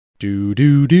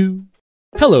Do.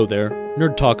 Hello there,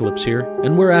 Nerdtalkalypse here,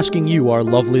 and we're asking you, our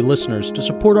lovely listeners, to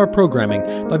support our programming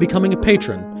by becoming a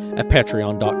patron at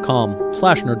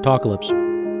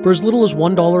patreon.com/nerdtalkalypse. For as little as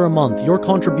 $1 a month, your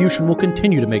contribution will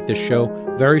continue to make this show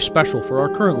very special for our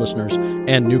current listeners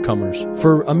and newcomers.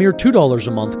 For a mere $2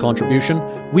 a month contribution,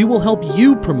 we will help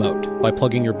you promote by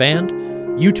plugging your band,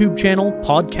 YouTube channel,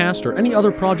 podcast, or any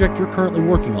other project you're currently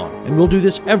working on, and we'll do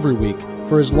this every week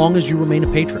for as long as you remain a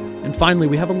patron. And finally,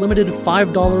 we have a limited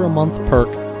 $5 a month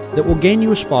perk that will gain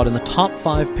you a spot in the top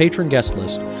 5 patron guest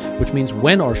list, which means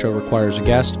when our show requires a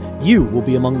guest, you will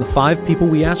be among the 5 people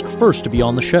we ask first to be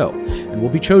on the show, and will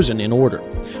be chosen in order.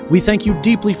 We thank you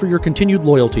deeply for your continued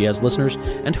loyalty as listeners,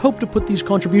 and hope to put these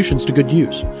contributions to good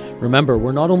use. Remember,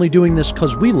 we're not only doing this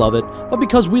because we love it, but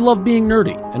because we love being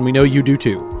nerdy, and we know you do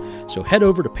too. So head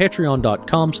over to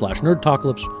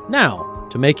patreon.com/nerdtalkalypse now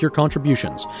to make your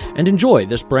contributions, and enjoy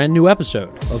this brand new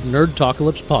episode of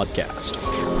Nerdtalkalypse Podcast.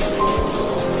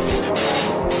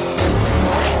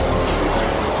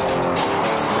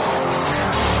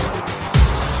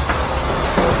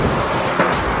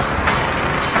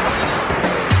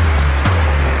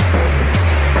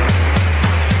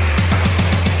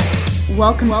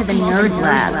 Welcome to the Nerd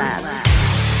Lab.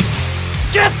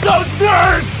 Get those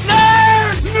nerds!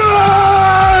 Nerds!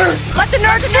 Nerds! Let the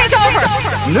nerds take over!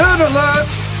 Nerd alert!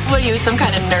 What are you, some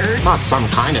kind of nerd? Not some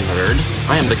kind of nerd.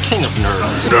 I am the king of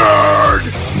nerds. Nerd!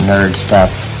 Nerd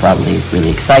stuff probably really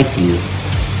excites you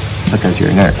because you're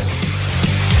a nerd.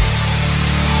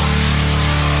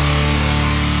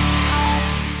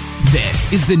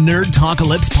 This is the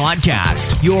Nerdtalkalypse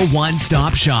Podcast, your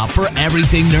one-stop shop for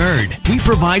everything nerd. We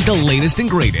provide the latest and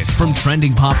greatest from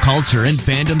trending pop culture and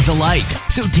fandoms alike.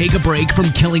 So take a break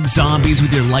from killing zombies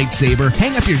with your lightsaber,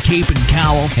 hang up your cape and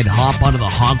cowl, and hop onto the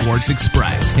Hogwarts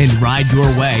Express and ride your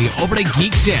way over to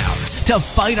Geektown to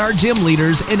fight our gym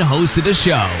leaders and hosts of the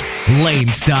show, Lane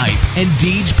Stipe and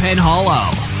Deej Penhollow.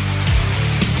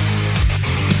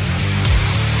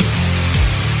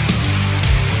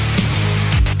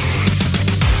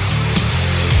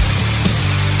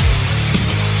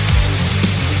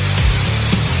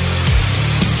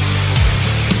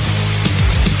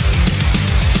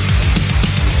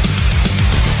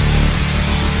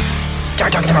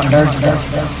 Start talking about nerd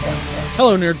stuff.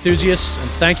 Hello, nerd enthusiasts, and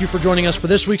thank you for joining us for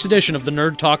this week's edition of the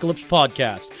Nerdtalkalypse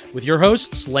Podcast with your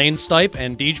hosts, Lane Stipe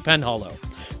and Deej Penhollow.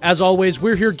 As always,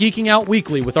 we're here geeking out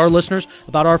weekly with our listeners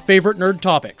about our favorite nerd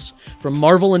topics, from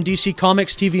Marvel and DC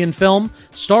Comics, TV and film,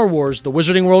 Star Wars, the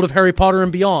Wizarding World of Harry Potter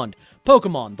and beyond,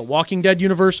 Pokemon, the Walking Dead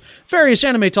universe, various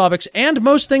anime topics, and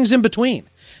most things in between.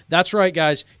 That's right,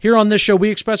 guys. Here on this show, we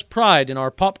express pride in our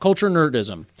pop culture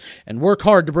nerdism and work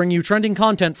hard to bring you trending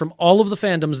content from all of the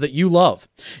fandoms that you love.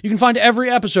 You can find every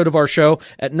episode of our show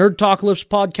at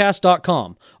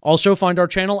nerdtalkalypsepodcast.com. Also, find our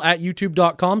channel at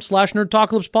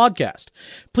youtube.com/nerdtalkalypsepodcast.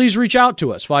 Please reach out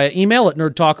to us via email at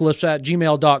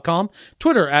nerdtalkalypse@gmail.com,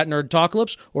 Twitter at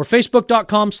nerdtalkalypse, or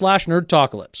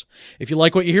facebook.com/nerdtalkalypse. If you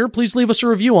like what you hear, please leave us a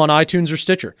review on iTunes or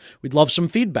Stitcher. We'd love some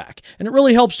feedback, and it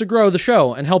really helps to grow the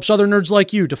show and helps other nerds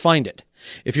like you to find it.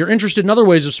 If you're interested in other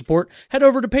ways of support, head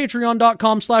over to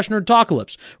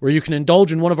patreon.com/nerdtalkalypse, where you can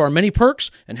indulge in one of our many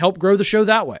perks and help grow the show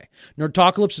that way.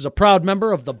 Nerdtalkalypse is a proud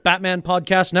member of the Batman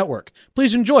Podcast Network.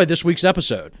 Please enjoy this week's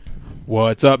episode.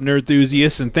 What's up, nerd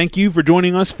enthusiasts, and thank you for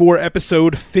joining us for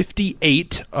episode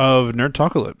 58 of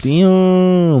Nerdtalkalypse.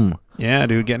 Damn. Yeah,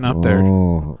 dude, getting up there.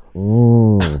 Oh.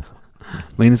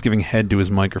 Lane is giving head to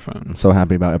his microphone. I'm so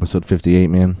happy about episode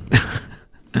 58, man.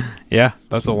 Yeah,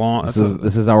 that's a long...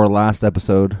 This is our last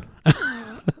episode.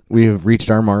 We have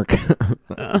reached our mark.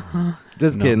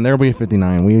 Just kidding. There'll be a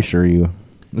 59, we assure you.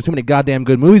 There's too many goddamn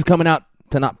good movies coming out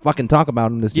to not fucking talk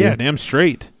about them this year. Yeah, damn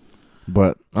straight.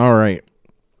 But, all right.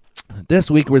 This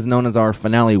week was known as our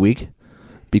finale week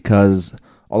because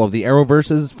all of the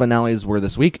Arrowverse's finales were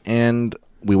this week, and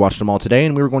we watched them all today,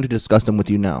 and we were going to discuss them with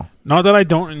you now. Not that I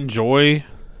don't enjoy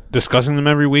discussing them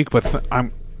every week, but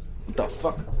I'm... What the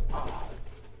fuck?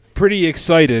 Pretty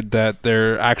excited that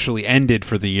they're actually ended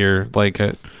for the year. Like,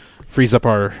 it frees up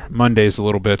our Mondays a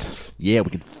little bit. Yeah, we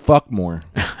can fuck more.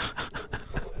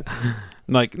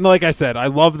 Like I said, I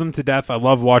love them to death. I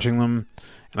love watching them,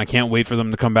 and I can't wait for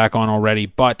them to come back on already.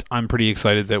 But I'm pretty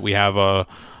excited that we have a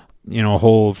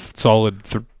whole solid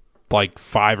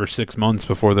 5 or 6 months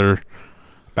before they're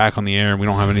back on the air. We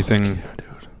don't have anything. Yeah,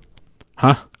 dude.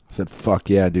 Huh? I said, fuck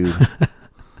yeah, dude.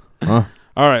 Huh?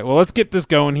 All right, well, let's get this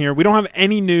going here. We don't have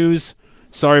any news.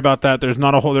 Sorry about that. There's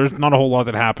not a whole lot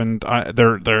that happened.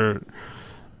 We're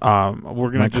gonna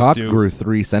My just cock do. grew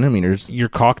 3 centimeters. Your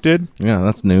cock did? Yeah,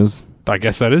 that's news. I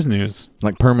guess that is news.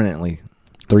 Like permanently,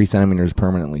 3 centimeters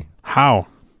permanently. How?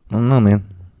 I don't know, man.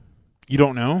 You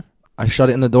don't know? I shut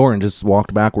it in the door and just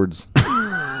walked backwards.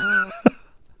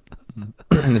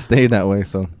 And it stayed that way,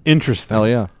 so. Interesting. Hell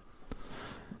yeah.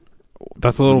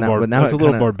 That's a little, that's a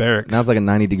little barbaric. Now it's like a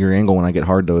 90-degree angle when I get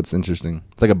hard, though. It's interesting.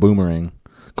 It's like a boomerang.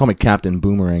 Call me Captain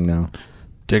Boomerang now.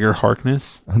 Digger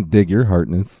Harkness. Dig your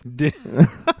heartness.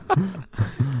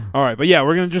 All right, but yeah,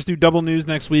 we're going to just do double news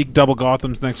next week, double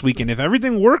Gothams next week, and if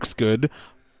everything works good,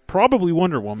 probably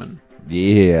Wonder Woman.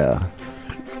 Yeah.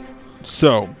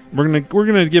 So, we're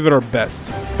gonna give it our best,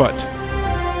 but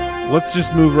let's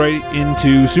just move right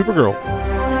into Supergirl.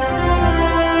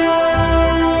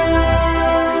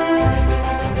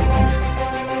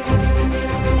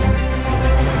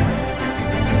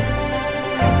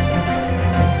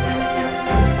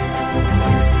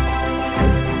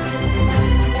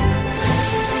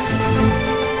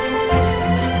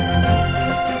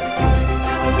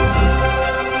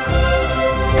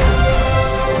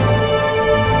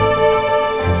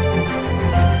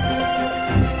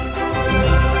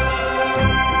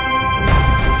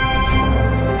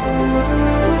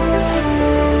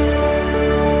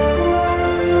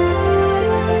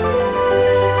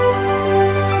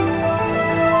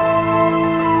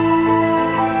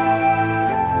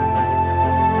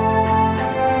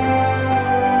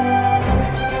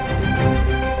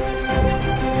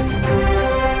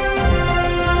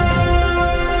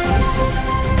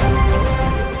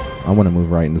 I want to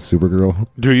move right into Supergirl.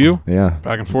 Do you? Yeah.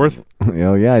 Back and forth?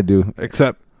 Hell yeah, I do.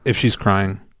 Except if she's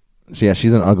crying.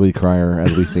 She's an ugly crier,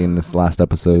 as we see in this last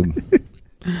episode.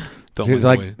 She's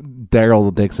like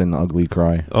Daryl Dixon, ugly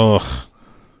cry. Ugh.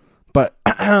 But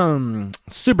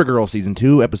Supergirl Season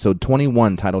 2, Episode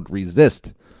 21, titled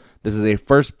Resist. This is a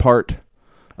first part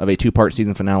of a two-part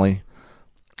season finale.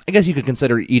 I guess you could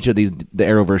consider each of the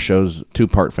Arrowverse shows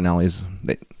two-part finales.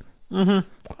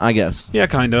 I guess. Yeah,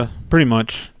 kind of. Pretty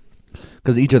much.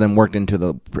 Because each of them worked into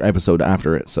the episode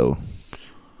after it, so.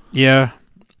 Yeah.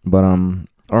 But, all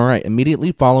right.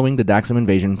 Immediately following the Daxam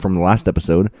invasion from the last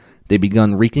episode, they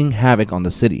begun wreaking havoc on the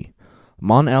city.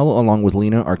 Mon-El, along with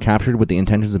Lena, are captured with the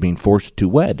intentions of being forced to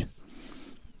wed.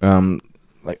 So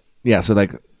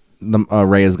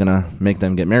Ray is gonna make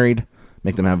them get married,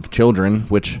 make them have children,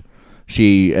 which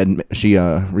she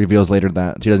reveals later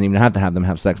that she doesn't even have to have them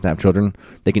have sex to have children.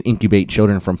 They can incubate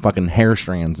children from fucking hair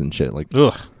strands and shit. Like,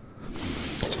 ugh,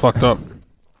 it's fucked up.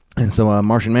 And so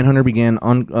Martian Manhunter being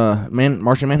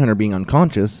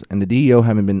unconscious, and the DEO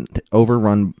having been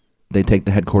overrun. They take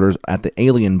the headquarters at the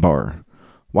Alien Bar.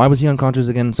 Why was he unconscious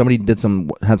again? Somebody had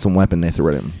some weapon they threw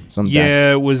at him.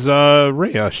 It was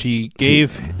Rhea. She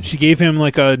gave him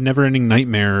like a never-ending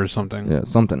nightmare or something. Yeah,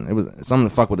 something. It was something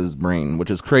to fuck with his brain, which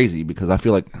is crazy because I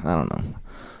feel like, I don't know.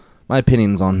 My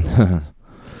opinions on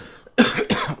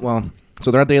well, so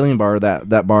they're at the Alien Bar,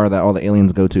 that bar that all the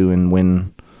aliens go to, and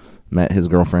Wynn met his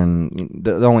girlfriend.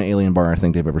 The only alien bar I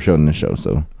think they've ever showed in this show.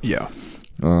 So yeah.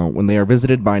 When they are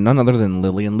visited by none other than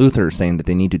Lillian Luthor, saying that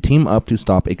they need to team up to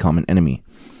stop a common enemy.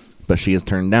 But she is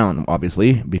turned down,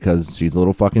 obviously, because she's a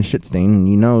little fucking shit stain, and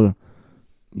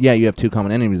you have two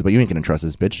common enemies, but you ain't gonna trust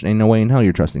this bitch. Ain't no way in hell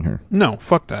you're trusting her. No,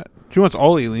 fuck that. She wants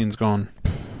all aliens gone.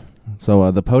 So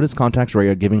the POTUS contacts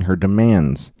Rhea, giving her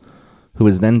demands, who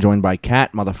is then joined by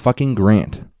Cat motherfucking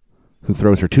Grant, who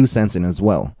throws her 2 cents in as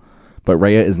well. But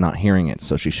Rhea is not hearing it,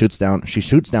 so she shoots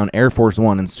down Air Force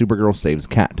One, and Supergirl saves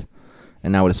Cat.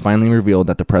 And now it is finally revealed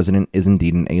that the president is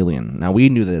indeed an alien. Now, we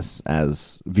knew this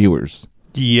as viewers.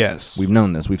 Yes. We've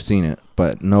known this. We've seen it.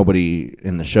 But nobody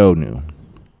in the show knew.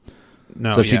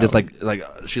 No. So she just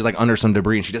she's like under some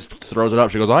debris, and she just throws it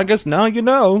up. She goes, I guess now you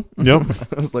know. Yep.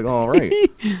 I was like, all right.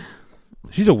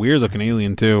 She's a weird-looking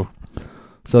alien, too.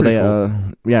 So pretty they, cool.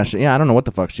 I don't know what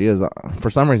the fuck she is. For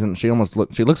some reason, she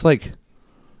looks like,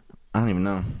 I don't even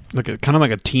know. Kind of like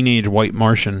a teenage white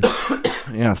Martian.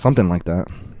 Yeah, something like that.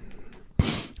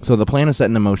 So the plan is set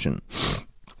into motion.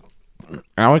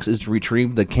 Alex is to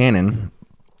retrieve the cannon.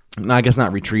 No, I guess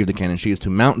not retrieve the cannon. She is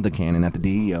to mount the cannon at the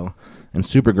DEO. And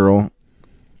Supergirl,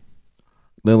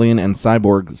 Lillian, and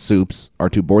Cyborg Soups are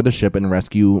to board the ship and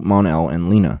rescue Mon-El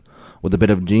and Lena. With a bit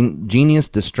of genius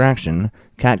distraction,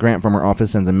 Cat Grant from her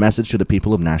office sends a message to the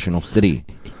people of National City,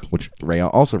 which Rhea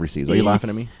also receives. Are you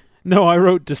laughing at me? No, I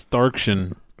wrote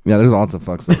Distarction. Yeah, there's lots of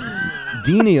fucks.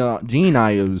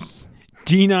 Genius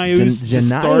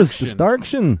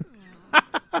Distarction.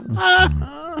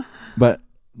 But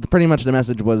pretty much the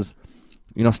message was,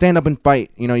 stand up and fight.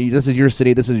 This is your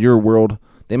city. This is your world.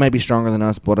 They might be stronger than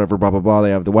us, whatever, blah, blah, blah. They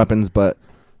have the weapons, but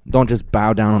don't just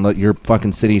bow down and let your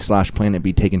fucking city/planet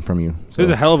be taken from you. So, there's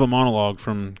a hell of a monologue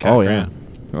from Cat Grant.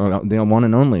 Yeah. The one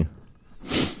and only.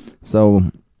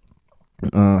 So,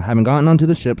 having gotten onto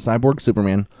the ship, Cyborg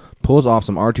Superman pulls off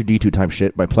some R2-D2 type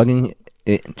shit by plugging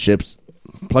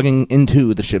plugging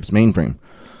into the ship's mainframe.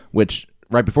 Which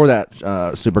right before that,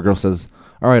 Supergirl says,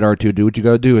 "All right, R2, do what you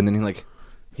gotta do," and then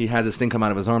he had this thing come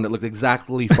out of his arm that looked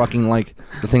exactly fucking like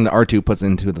the thing that R2 puts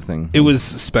into the thing. It was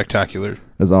spectacular.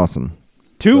 It was awesome.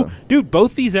 Dude,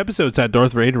 both these episodes had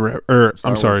Darth Vader,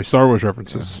 Star Wars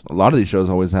references. A lot of these shows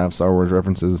always have Star Wars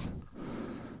references.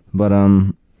 But,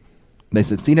 they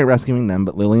succeed at rescuing them,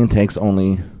 but Lillian takes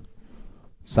only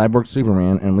Cyborg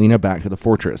Superman and Lena back to the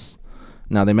fortress.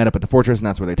 Now, they met up at the fortress, and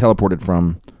that's where they teleported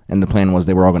from, and the plan was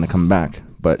they were all going to come back.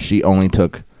 But she only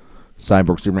took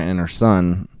Cyborg Superman and her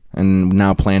son, and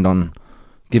now planned on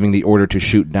giving the order to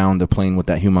shoot down the plane with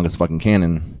that humongous fucking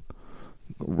cannon.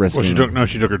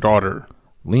 She took her daughter.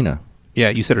 Lena. Yeah,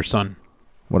 you said her son.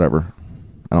 Whatever.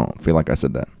 I don't feel like I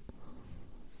said that.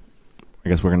 I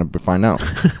guess we're going to find out.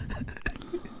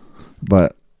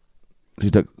 But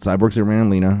she took Cyborg Superman and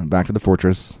Lena back to the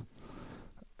fortress,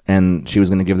 and she was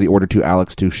going to give the order to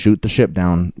Alex to shoot the ship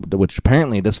down, which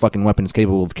apparently this fucking weapon is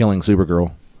capable of killing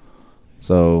Supergirl.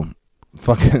 So,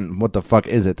 fucking, what the fuck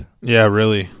is it? Yeah,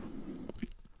 really.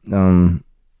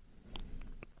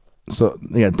 So,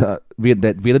 yeah, via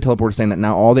the teleporter saying that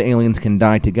now all the aliens can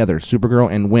die together.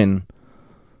 Supergirl and Winn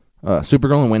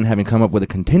having come up with a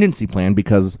contingency plan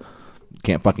because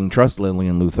can't fucking trust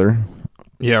Lillian Luthor.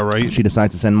 Yeah, right. She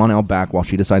decides to send Mon-El back while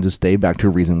she decides to stay back to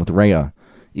reason with Rhea.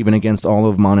 Even against all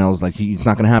of Mon-El's, it's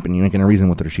not going to happen. You ain't going to reason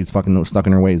with her. She's fucking stuck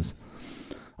in her ways.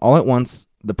 All at once,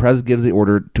 the Prez gives the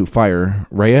order to fire.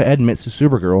 Rhea admits to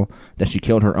Supergirl that she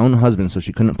killed her own husband,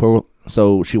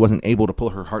 so she wasn't able to pull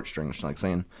her heartstrings. She's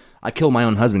saying, "I killed my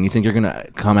own husband. You think you're gonna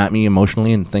come at me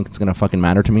emotionally and think it's gonna fucking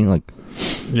matter to me?"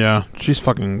 Yeah, she's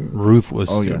fucking ruthless.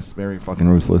 Oh dude. yes, very fucking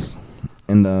ruthless.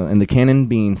 And the cannon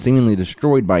being seemingly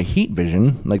destroyed by heat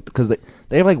vision, because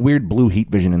they have weird blue heat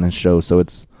vision in this show, so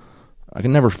I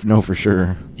can never know for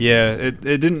sure. Yeah,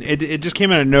 it just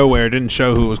came out of nowhere. It didn't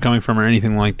show who it was coming from or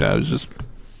anything like that. It was just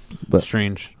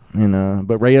strange.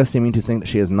 But Rhea, seeming to think that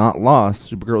she has not lost,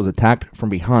 Supergirl is attacked from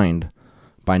behind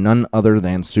by none other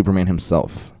than Superman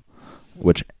himself,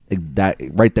 which that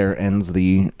right there ends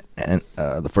the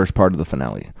first part of the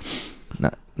finale.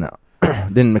 No,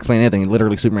 didn't explain anything.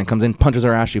 Literally, Superman comes in, punches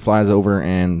her ass, she flies over,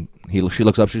 and she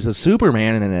looks up, she says,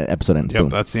 "Superman," and then the episode ends. Yep, Boom.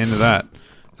 that's the end of that.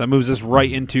 That moves us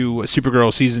right into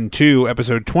Supergirl Season 2,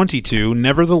 Episode 22,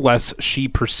 Nevertheless, She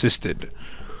Persisted.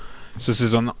 So this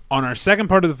is on our second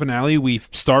part of the finale. We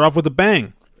start off with a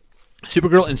bang.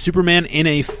 Supergirl and Superman in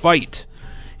a fight.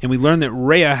 And we learn that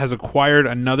Rhea has acquired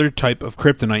another type of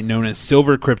kryptonite known as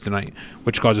silver kryptonite,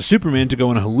 which causes Superman to go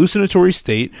in a hallucinatory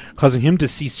state, causing him to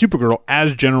see Supergirl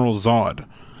as General Zod.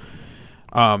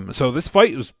 So this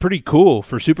fight was pretty cool.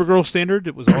 For Supergirl standard,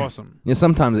 it was awesome. Yeah,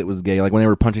 sometimes it was gay, like when they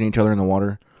were punching each other in the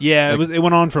water. Yeah, it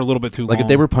went on for a little bit too long. If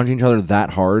they were punching each other that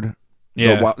hard,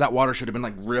 yeah, that water should have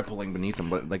been rippling beneath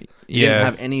them, but it didn't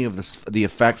have any of the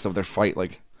effects of their fight.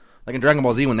 Like in Dragon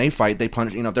Ball Z, when they fight, they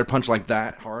punch. If they're punched like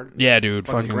that hard, yeah, dude,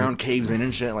 fucking the ground caves in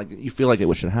and shit. You feel like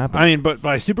it should happen. I mean, but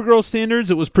by Supergirl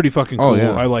standards, it was pretty fucking cool. Oh,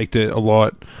 yeah. I liked it a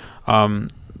lot. All in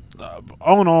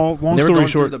all, long they were story going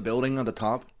short, through the building on the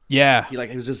top. Yeah,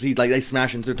 they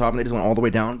smashed into the top and they just went all the way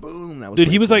down. Boom! That was dude,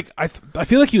 he was cool. I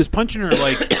feel like he was punching her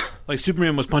like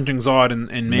Superman was punching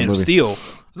Zod in Man of Steel.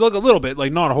 Like a little bit,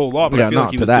 not a whole lot, but I feel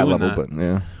like he was that doing level, that. But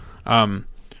yeah.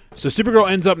 So Supergirl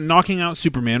ends up knocking out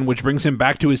Superman, which brings him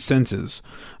back to his senses.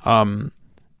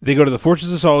 They go to the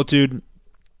Fortress of Solitude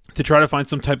to try to find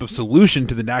some type of solution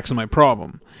to the Naxxamite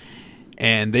problem,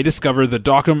 and they discover the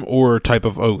Dockham Ore type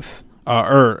of oath,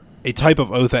 or a type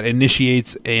of oath that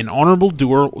initiates an honorable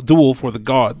duel for the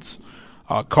gods.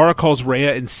 Kara calls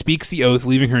Rhea and speaks the oath,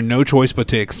 leaving her no choice but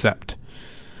to accept.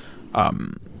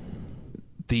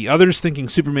 The others thinking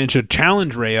Superman should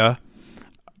challenge Rhea,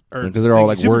 because they're all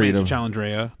worried to challenge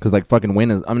Rhea. Because fucking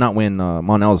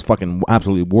Mon-El is fucking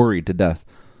absolutely worried to death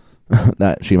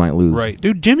that she might lose. Right,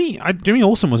 dude. Jimmy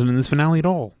Olsen wasn't in this finale at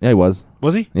all. Yeah, he was.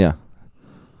 Was he? Yeah.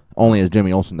 Only as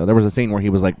Jimmy Olsen though. There was a scene where he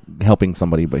was helping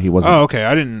somebody, but he wasn't. Oh, okay.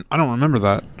 I don't remember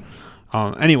that.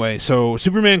 Anyway, so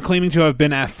Superman claiming to have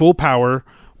been at full power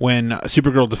when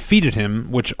Supergirl defeated him,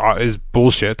 which is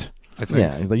bullshit. I think.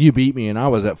 Yeah, he's like, "You beat me, and I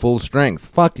was at full strength."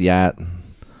 Fuck yeah.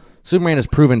 Superman is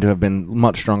proven to have been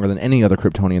much stronger than any other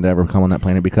Kryptonian to ever come on that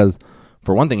planet because,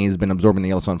 for one thing, he's been absorbing the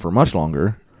yellow sun for much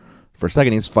longer. For a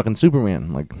second, he's fucking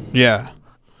Superman. Yeah.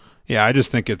 I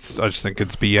just think it's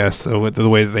BS the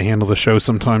way that they handle the show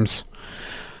sometimes.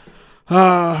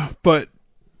 But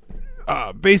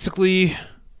basically,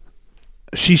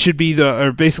 she should be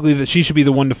that she should be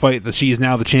the one to fight. That she is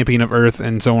now the champion of Earth,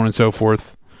 and so on and so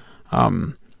forth.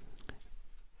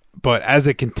 But as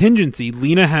a contingency,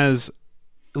 Lena has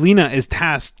Lena is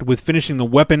tasked with finishing the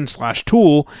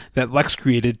weapon/tool that Lex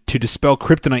created to dispel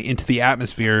kryptonite into the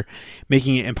atmosphere,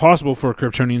 making it impossible for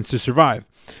Kryptonians to survive.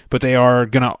 But they're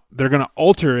gonna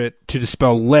alter it to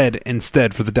dispel lead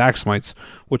instead for the Daxamites,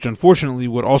 which unfortunately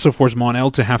would also force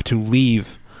Mon-El to have to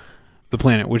leave the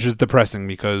planet, which is depressing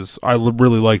because I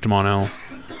really liked Mon-El.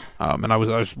 And I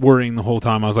was worrying the whole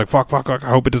time. I was like, fuck, I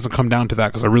hope it doesn't come down to that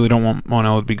because I really don't want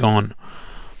Mon-El to be gone.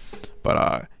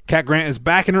 But Cat Grant is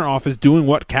back in her office doing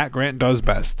what Cat Grant does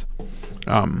best.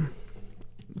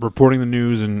 Reporting the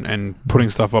news and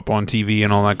putting stuff up on TV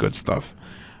and all that good stuff.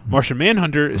 Martian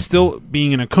Manhunter is still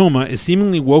being in a coma, is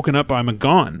seemingly woken up by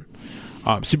Magon.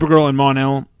 Supergirl and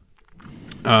Mon-El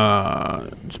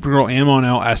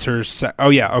as her So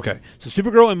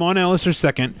Supergirl and Mon-El as her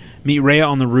second meet Rhea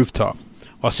on the rooftop,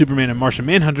 while Superman and Martian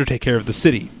Manhunter take care of the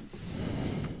city.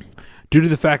 Due to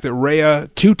the fact that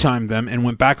Rhea two-timed them and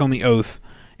went back on the oath,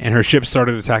 and her ship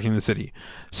started attacking the city.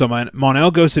 So Mon-El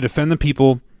goes to defend the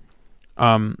people,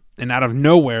 and out of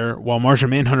nowhere, while Martian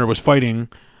Manhunter was fighting,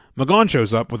 Magon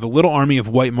shows up with a little army of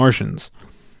white Martians.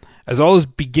 As all is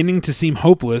beginning to seem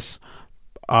hopeless,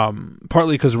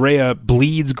 partly because Rhea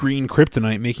bleeds green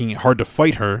kryptonite, making it hard to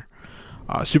fight her,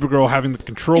 Supergirl having the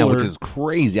controller... which is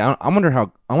crazy. I want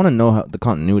to know how the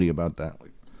continuity about that.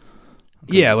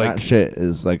 That shit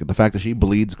is like the fact that she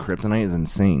bleeds kryptonite is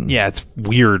insane. Yeah, it's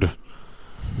weird.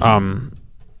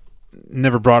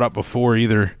 Never brought up before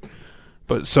either.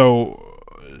 But so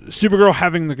Supergirl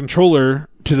having the controller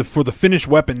for the finished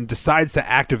weapon decides to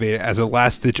activate it as a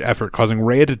last-ditch effort, causing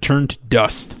Rhea to turn to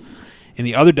dust and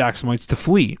the other Daxamites to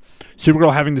flee.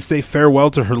 Supergirl having to say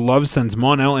farewell to her love sends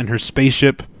Mon-El and her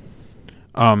spaceship.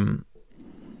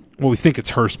 We think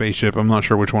it's her spaceship. I'm not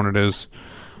sure which one it is.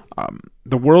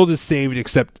 The world is saved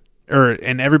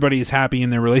and everybody is happy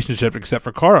in their relationship except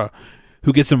for Kara,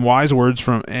 who gets some wise words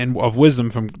of wisdom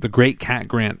from the great Cat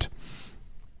Grant.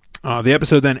 The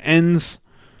episode then ends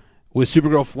with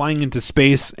Supergirl flying into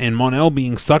space and Mon-El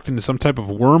being sucked into some type of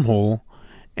wormhole,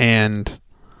 and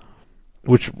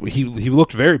which he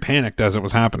looked very panicked as it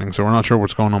was happening, so we're not sure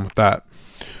what's going on with that.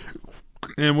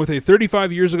 And with a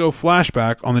 35 years ago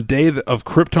flashback on the day of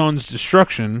Krypton's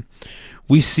destruction,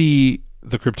 we see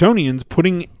the Kryptonians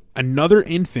putting another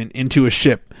infant into a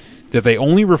ship that they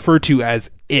only refer to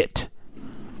as it,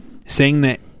 saying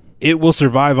that it will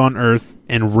survive on Earth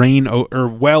and reign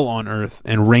on Earth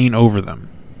and reign over them.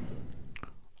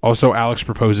 Also, Alex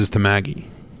proposes to Maggie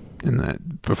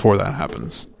before that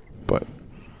happens, but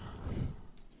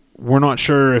we're not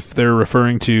sure if they're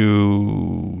referring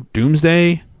to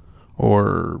Doomsday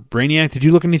or Brainiac. Did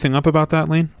you look anything up about that,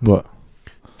 Lane? What?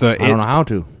 I don't know how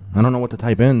to. I don't know what to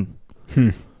type in.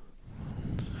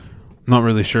 Not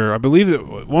really sure. I believe that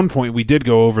at one point we did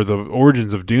go over the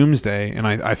origins of Doomsday, and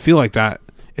I feel like that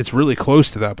it's really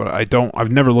close to that, but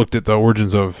I've never looked at the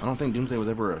origins of... I don't think Doomsday was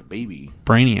ever a baby.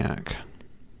 Brainiac.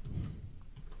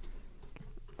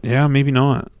 Yeah, maybe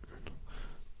not.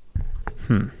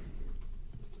 It'd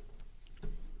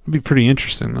be pretty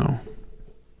interesting, though.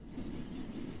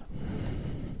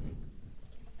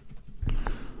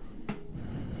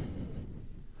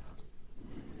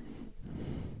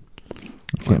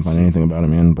 I can't find anything about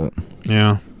him, man, but...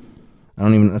 Yeah. I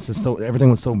don't even... That's just so... Everything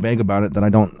was so vague about it that I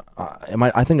don't...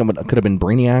 I think it could have been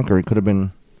Brainiac, or it could have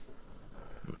been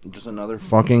just another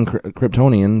fucking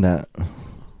Kryptonian that...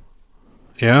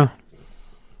 Yeah.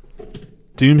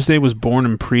 Doomsday was born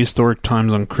in prehistoric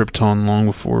times on Krypton long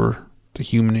before the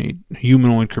humanoid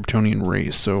Kryptonian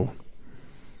race, so...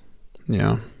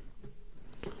 Yeah.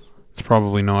 It's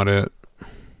probably not it.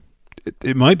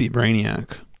 It might be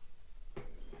Brainiac.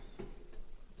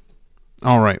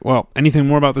 All right. Well, anything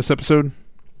more about this episode?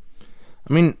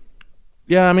 I mean,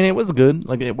 yeah. I mean, it was good.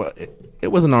 Like it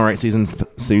was an all right season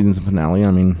finale. I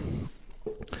mean,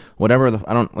 whatever. The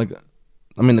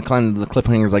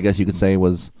cliffhangers, I guess you could say,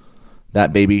 was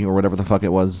that baby or whatever the fuck it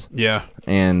was. Yeah.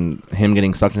 And him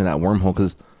getting sucked into that wormhole,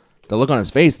 because the look on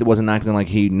his face, it wasn't acting like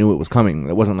he knew it was coming.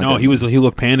 It wasn't like no. He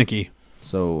looked panicky.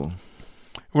 So.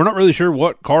 We're not really sure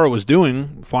what Kara was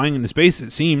doing, flying into space,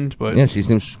 it seemed, but... Yeah, she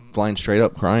seems flying straight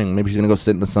up, crying. Maybe she's going to go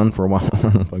sit in the sun for a while. I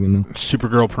don't fucking know.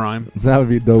 Supergirl Prime. That would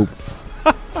be dope.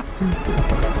 All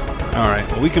right,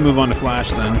 well, we can move on to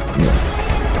Flash then. Yeah.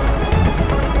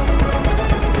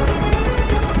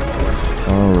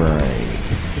 All right.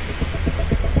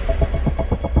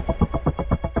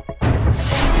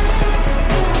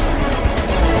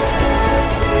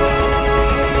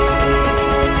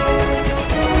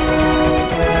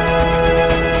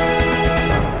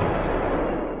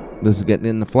 This is getting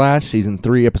in the Flash, Season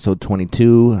 3, Episode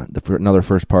 22, another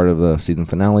first part of the season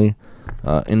finale,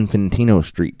 Infantino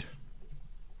Street.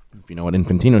 you know what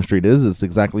Infantino Street is, it's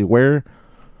exactly where,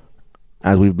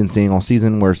 as we've been seeing all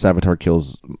season, where Savitar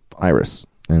kills Iris.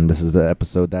 And this is the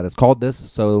episode that is called this,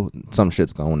 so some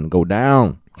shit's going to go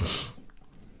down.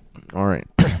 All right.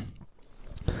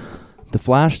 The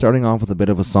Flash starting off with a bit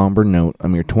of a somber note, a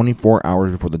mere 24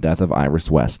 hours before the death of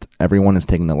Iris West. Everyone is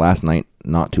taking the last night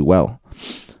not too well.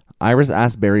 Iris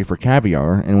asks Barry for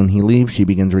caviar, and when he leaves, she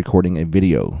begins recording a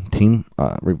video. Team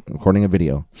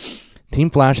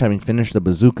Flash having finished the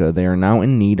bazooka, they are now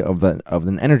in need of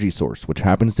an energy source, which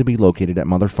happens to be located at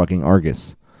motherfucking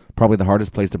Argus. Probably the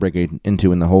hardest place to break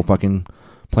into in the whole fucking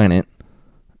planet,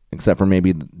 except for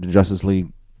maybe the Justice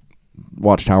League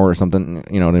Watchtower or something,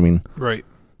 you know what I mean? Right.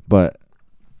 But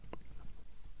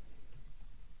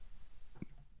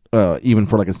even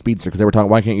for like a speedster, because they were talking,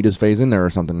 why can't you just phase in there or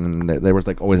something? And there was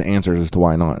like always answers as to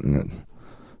why not. And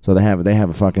so they have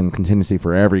a fucking contingency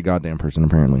for every goddamn person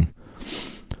apparently.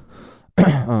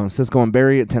 Cisco and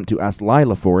Barry attempt to ask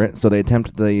Lila for it, so they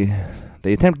attempt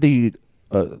the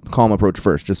calm approach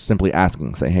first, just simply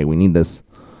asking, say, hey, we need this.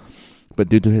 But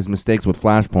due to his mistakes with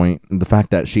Flashpoint, the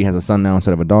fact that she has a son now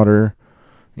instead of a daughter,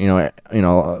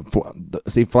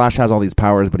 see, Flash has all these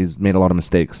powers, but he's made a lot of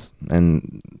mistakes,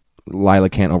 and Lila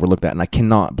can't overlook that, and I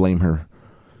cannot blame her,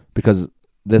 because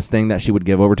this thing that she would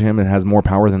give over to him, it has more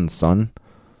power than the sun.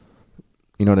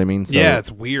 You know what I mean? So, yeah,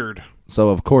 it's weird. So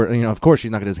of course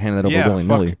she's not gonna just hand that over willy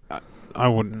nilly. I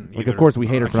wouldn't. Like, of course we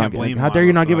hate her for not. How dare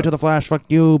you not give it that. to the Flash? Fuck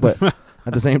you! But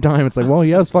at the same time, it's like, well,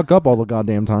 he has fuck up all the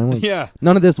goddamn time. Like, yeah.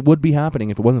 None of this would be happening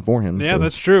if it wasn't for him. Yeah, so.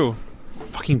 that's true.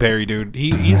 Fucking Barry, dude.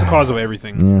 He's the cause of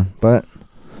everything. Yeah, but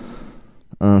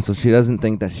so she doesn't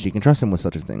think that she can trust him with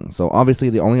such a thing. So obviously,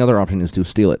 the only other option is to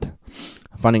steal it.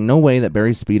 Finding no way that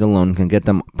Barry's speed alone can get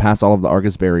them past all of the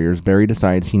Argus barriers, Barry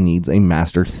decides he needs a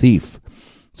master thief.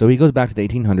 So he goes back to the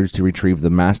 1800s to retrieve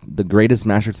the greatest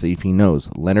master thief he knows,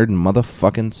 Leonard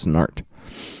motherfucking Snart.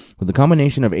 With the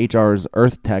combination of HR's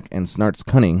Earth tech and Snart's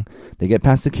cunning, they get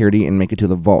past security and make it to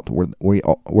the vault,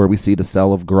 where we see the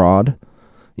cell of Grodd.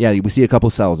 Yeah, we see a couple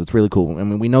cells. It's really cool. I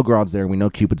mean, we know Grodd's there, we know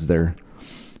Cupid's there,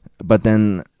 but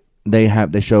then they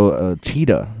show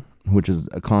Cheetah, which is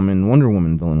a common Wonder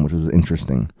Woman villain, which was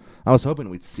interesting. I was hoping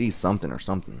we'd see something.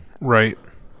 Right.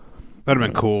 That'd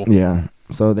have been cool. Yeah.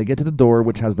 So they get to the door,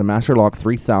 which has the Master Lock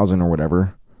 3000 or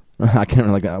whatever. I can't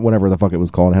remember, whatever the fuck it was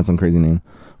called. It had some crazy name.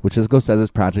 Which Cisco says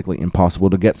is practically impossible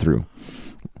to get through.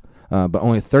 But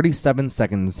only 37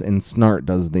 seconds in Snart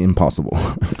does the impossible.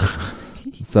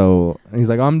 So he's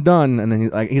like, I'm done. And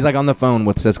then he's like on the phone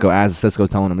with Cisco as Cisco's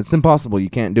telling him, it's impossible. You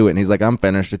can't do it. And he's like, I'm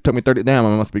finished. It took me 30. Damn,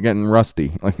 I must be getting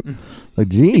rusty. Like,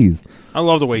 jeez. I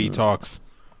love the way he talks.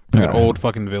 Like an old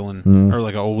fucking villain. Or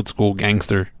like an old school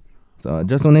gangster. So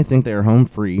just when they think they are home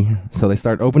free, so they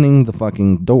start opening the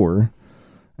fucking door,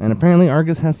 and apparently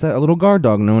Argus has set a little guard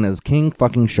dog known as King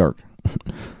fucking Shark.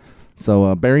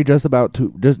 So Barry just about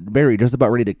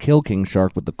ready to kill King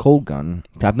Shark with the cold gun.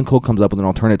 Captain Cold comes up with an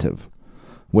alternative,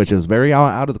 which is very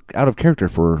out of character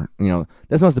for,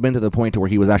 this must have been to the point to where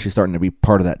he was actually starting to be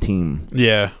part of that team.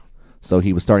 Yeah. So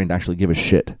he was starting to actually give a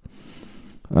shit.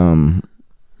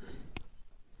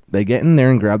 They get in there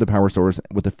and grab the power source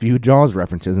with a few Jaws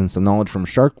references and some knowledge from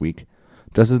Shark Week.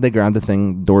 Just as they grab the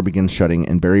thing, the door begins shutting,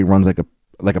 and Barry runs like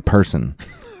a person.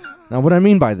 Now, what I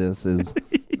mean by this is,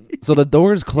 so the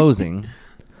door is closing,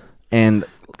 and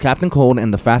Captain Cold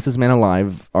and the fastest man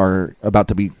alive are about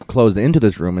to be closed into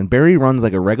this room, and Barry runs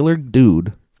like a regular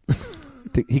dude.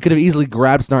 He could have easily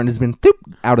grabbed Snart and just been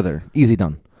out of there. Easy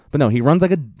done. But no, he runs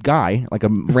like a guy, like a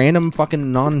random fucking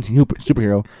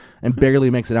non-superhero, and barely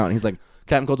makes it out. And he's like,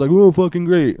 Captain Cold's like, oh, fucking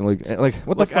great. Like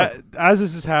what the fuck? As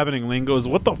this is happening, Lane goes,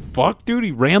 what the fuck, dude?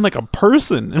 He ran like a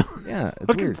person. Yeah,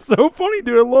 it's weird. It's so funny,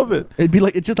 dude. I love it.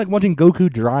 It's just like watching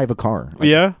Goku drive a car. Like,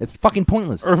 yeah. It's fucking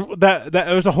pointless. Or that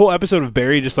there was a whole episode of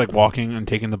Barry just like walking and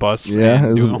taking the bus. Yeah,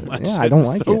 and doing all that shit. I don't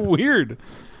like it. It's so weird.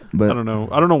 But I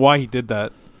don't know why he did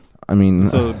that. I mean,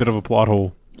 it's a bit of a plot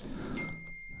hole.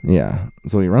 Yeah.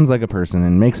 So he runs like a person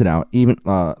and makes it out, even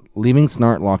leaving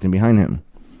Snart locked in behind him.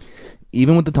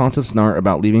 Even with the taunts of Snart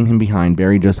about leaving him behind,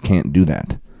 Barry just can't do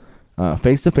that.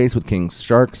 Face to face with King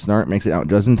Shark, Snart makes it out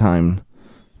just in time.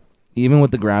 Even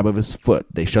with the grab of his foot,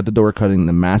 they shut the door, cutting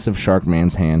the massive Shark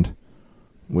Man's hand,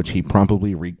 which he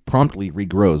promptly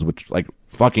regrows, which like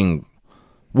fucking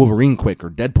Wolverine quick or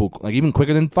Deadpool, like even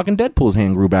quicker than fucking Deadpool's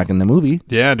hand grew back in the movie.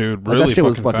 Yeah, dude, like, really that shit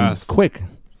was fucking fast. Quick.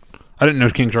 I didn't know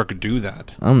King Shark could do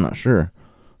that. I'm not sure.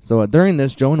 So during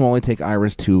this, Joe and Wally take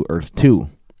Iris to Earth 2.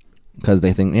 Because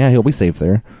they think, yeah, he'll be safe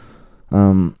there.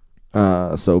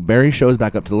 So Barry shows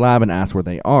back up to the lab and asks where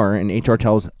they are, and HR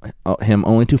tells him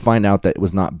only to find out that it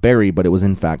was not Barry, but it was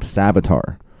in fact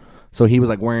Savitar. So he was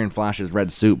like wearing Flash's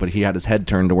red suit, but he had his head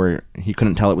turned to where he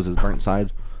couldn't tell it was his burnt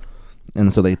side.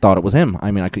 And so they thought it was him.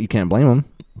 I mean, you can't blame him.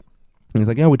 And he's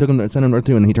like, yeah, we took him to send him to Earth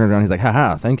 2. And he turns around, he's like,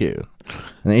 haha, thank you.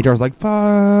 And HR's like,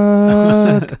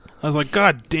 fuck. I was like,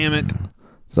 God damn it.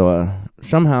 So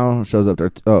somehow shows up to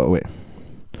Earth. Oh, wait.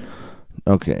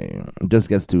 Okay. Just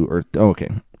gets to Earth. Oh, okay.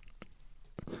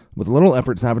 With a little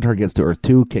effort, Savitar gets to Earth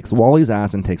 2, kicks Wally's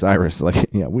ass, and takes Iris. Like,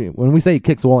 yeah, when we say he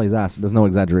kicks Wally's ass, there's no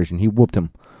exaggeration. He whooped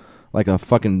him like a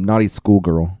fucking naughty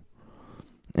schoolgirl.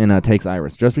 And takes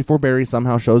Iris. Just before Barry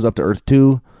somehow shows up to Earth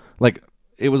 2, like,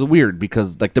 it was weird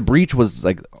because, like, the breach was,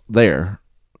 like, there,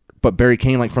 but Barry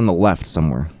came, like, from the left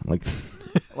somewhere.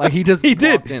 Like he just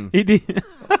walked in. He did.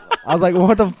 I was like,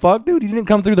 what the fuck, dude? He didn't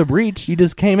come through the breach. He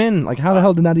just came in. Like, how the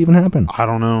hell did that even happen? I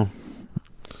don't know.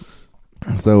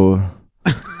 So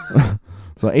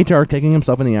HR kicking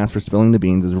himself in the ass for spilling the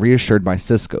beans is reassured by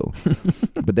Cisco.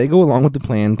 But they go along with the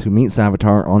plan to meet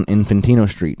Savitar on Infantino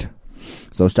Street.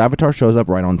 So Savitar shows up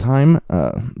right on time.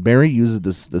 Barry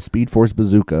uses the Speed Force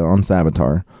bazooka on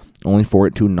Savitar, only for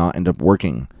it to not end up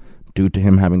working, due to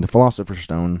him having the Philosopher's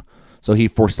Stone. So he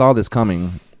foresaw this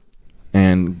coming,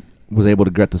 and was able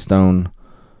to get the stone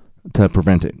to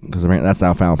prevent it, because that's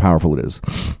how powerful it is.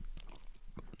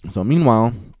 So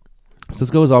meanwhile,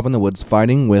 Cisco is off in the woods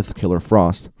fighting with Killer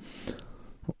Frost.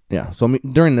 Yeah, so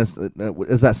during this,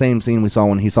 it's that same scene we saw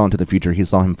when he saw Into the Future. He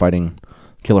saw him fighting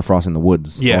Killer Frost in the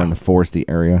woods, or in the foresty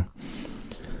area.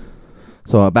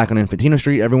 So back on Infantino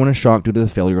Street, everyone is shocked due to the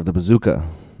failure of the bazooka.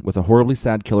 With a horribly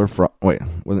sad with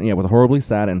a horribly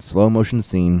sad and slow motion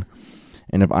scene,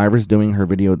 and of Iris doing her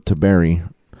video to Barry.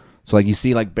 So like you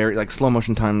see like Barry, like slow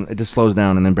motion time, it just slows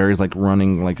down, and then Barry's like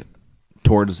running like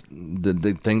towards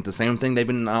the thing, the same thing they've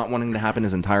been not wanting to happen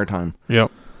his entire time.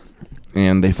 Yep.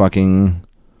 And they fucking,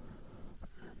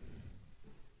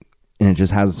 and it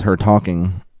just has her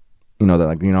talking. You know, that,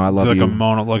 like, you know, I love it's like you.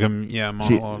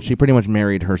 Monologue. She pretty much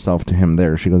married herself to him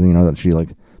there. She goes, you know, that she, like,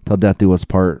 till death do us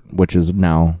part, which is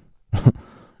now,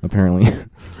 apparently.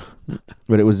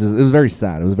 But it was very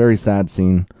sad. It was a very sad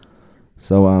scene.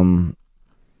 So,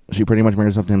 she pretty much married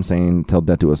herself to him, saying, till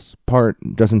death do us part,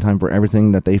 just in time for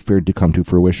everything that they feared to come to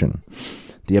fruition.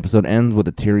 The episode ends with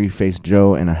a teary-faced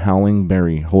Joe and a howling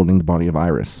Barry holding the body of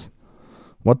Iris.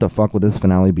 What the fuck would this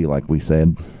finale be like, we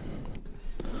said?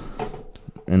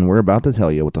 And we're about to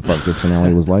tell you what the fuck this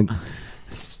finale was like.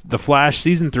 The Flash,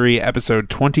 Season 3, Episode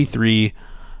 23,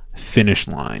 Finish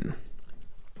Line.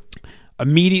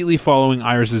 Immediately following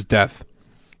Iris's death,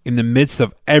 in the midst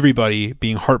of everybody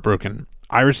being heartbroken,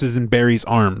 Iris is in Barry's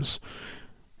arms.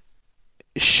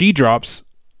 She drops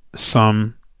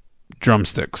some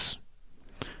drumsticks.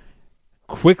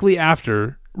 Quickly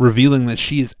after, revealing that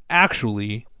she is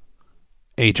actually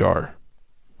HR.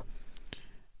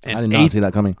 And I did not see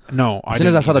that coming. No, as soon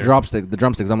as I saw the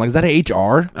drumsticks, I'm like, is that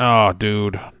HR? Oh,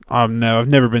 dude, I've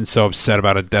never been so upset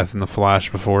about a death in the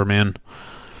Flash before, man.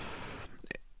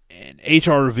 And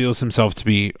HR reveals himself to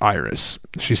be Iris.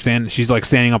 She's like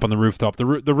standing up on the rooftop. The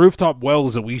rooftop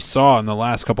wells that we saw in the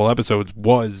last couple episodes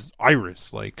was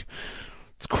Iris. Like,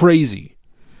 it's crazy.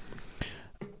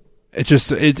 It's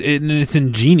just it's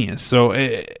ingenious. So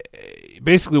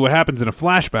basically, what happens in a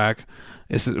flashback.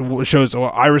 It shows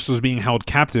Iris was being held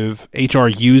captive. HR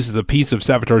used the piece of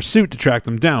Savitar's suit to track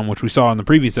them down, which we saw in the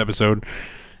previous episode.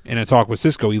 In a talk with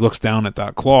Cisco, he looks down at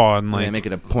that claw and like make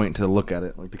it a point to look at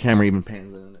it. Like the camera even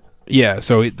pans in it. Yeah,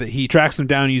 so he tracks them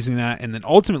down using that, and then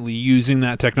ultimately using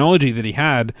that technology that he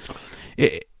had.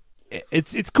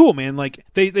 It's cool, man. Like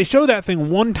they show that thing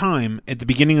one time at the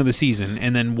beginning of the season,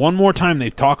 and then one more time they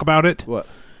talk about it. What?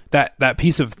 That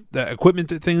piece of the equipment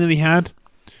thing that he had.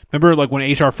 Remember, like,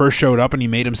 when HR first showed up and he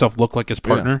made himself look like his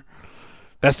partner? Yeah.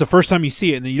 That's the first time you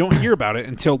see it, and then you don't hear about it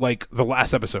until, like, the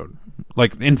last episode.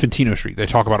 Like, Infantino Street. They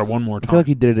talk about it one more time. I feel like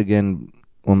he did it again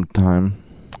one time,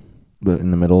 but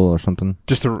in the middle or something.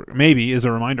 Just maybe as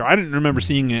a reminder. I didn't remember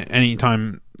seeing it any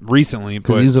time recently.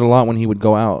 Because he used it a lot when he would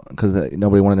go out, because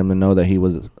nobody wanted him to know that he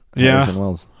was Harrison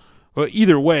Wells. Well,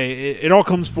 either way, it all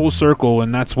comes full circle,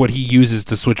 and that's what he uses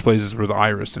to switch places with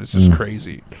Iris, and it's just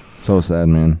crazy. So sad,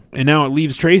 man. And now it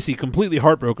leaves Tracy completely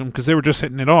heartbroken because they were just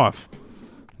hitting it off.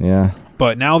 Yeah.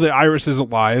 But now that Iris is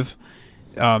alive,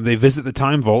 they visit the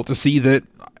Time Vault to see that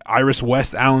Iris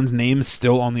West Allen's name is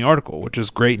still on the article, which is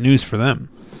great news for them.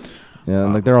 Yeah,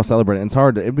 like they're all celebrating.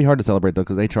 It'd be hard to celebrate though,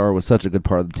 because HR was such a good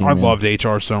part of the team. I loved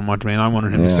HR so much, man. I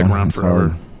wanted him to stick around forever.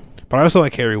 Hard. But I also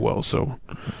like Harry Wells, so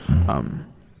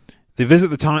they visit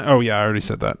the time. Oh yeah, I already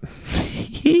said that.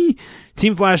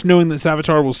 Team Flash, knowing that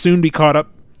Savitar will soon be caught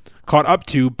up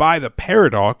to by the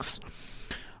Paradox,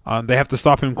 They have to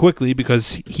stop him quickly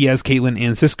because he has Caitlyn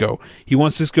and Cisco. He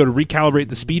wants Cisco to recalibrate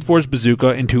the Speed Force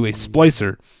bazooka into a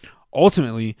splicer,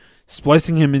 ultimately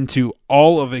splicing him into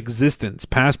all of existence,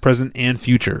 past, present, and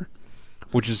future,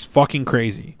 which is fucking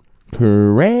crazy.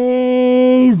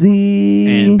 Crazy.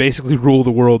 And basically rule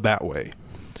the world that way.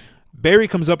 Barry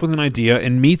comes up with an idea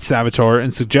and meets Savitar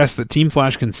and suggests that Team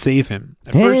Flash can save him.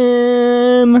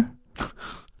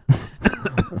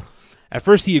 At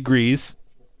first he agrees.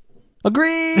 But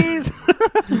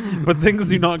things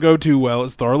do not go too well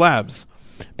at Star Labs.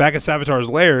 Back at Savitar's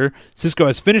lair, Cisco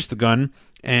has finished the gun,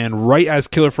 and right as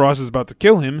Killer Frost is about to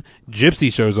kill him,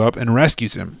 Gypsy shows up and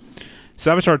rescues him.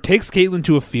 Savitar takes Caitlyn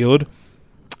to a field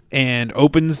and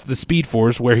opens the Speed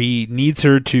Force where he needs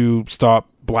her to stop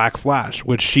Black Flash,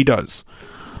 which she does.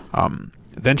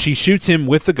 Then she shoots him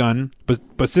with the gun,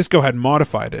 but Cisco had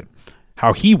modified it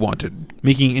how he wanted,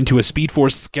 making it into a Speed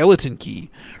Force skeleton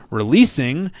key,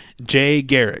 releasing Jay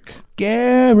Garrick.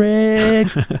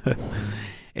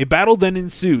 A battle then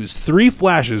ensues. 3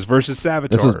 Flashes versus Savitar.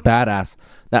 This was badass.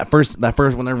 That first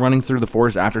when they're running through the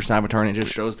forest after Savitar, and it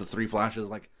just shows the 3 Flashes.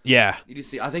 Like, yeah, you just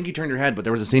see. I think you turned your head, but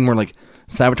there was a scene where like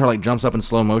Savitar like jumps up in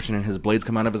slow motion, and his blades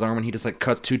come out of his arm, and he just like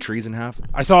cuts 2 trees in half.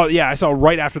 I saw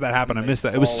right after that happened. I missed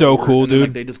that. It was so cool, dude. Then,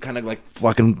 like, they just kind of like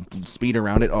fucking speed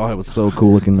around it. Oh, it was so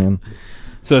cool looking, man.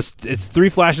 So it's 3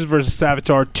 Flashes versus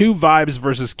Savitar, 2 Vibes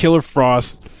versus Killer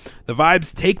Frost. The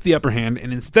Vibes take the upper hand,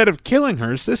 and instead of killing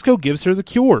her, Cisco gives her the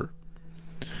cure.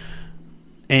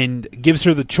 And gives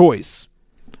her the choice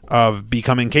of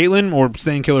becoming Caitlyn or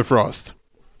staying Killer Frost.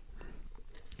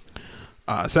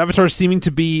 Savitar seeming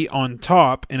to be on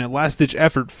top in a last-ditch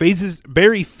effort,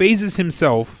 Barry phases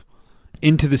himself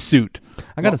into the suit.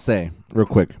 I gotta say, real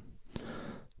quick,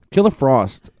 Killer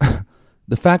Frost,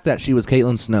 the fact that she was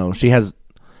Caitlyn Snow, she has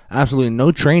absolutely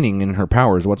no training in her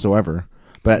powers whatsoever.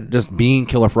 But just being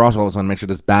Killer Frost all of a sudden makes her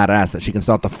this badass that she can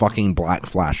stop the fucking Black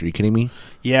Flash. Are you kidding me?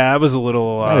 Yeah, that was a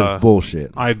little... that is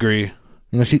bullshit. I agree.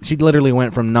 You know, she literally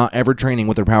went from not ever training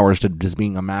with her powers to just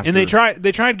being a master. And they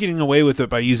tried getting away with it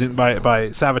by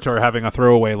Savitar having a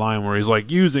throwaway line where he's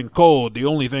like, using Cold, the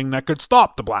only thing that could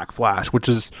stop the Black Flash, which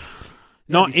is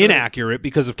not inaccurate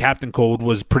because of Captain Cold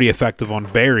was pretty effective on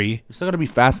Barry. You still got to be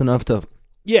fast enough to...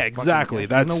 Yeah, exactly.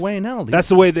 That's the way now. That's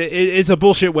the way that it's a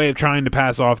bullshit way of trying to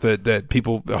pass off that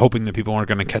people hoping that people aren't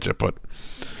going to catch it. But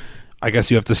I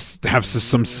guess you have to have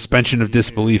some suspension of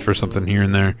disbelief or something here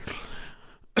and there.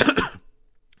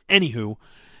 Anywho,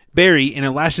 Barry, in a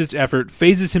last-ditch effort,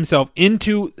 phases himself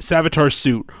into Savitar's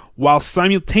suit while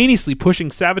simultaneously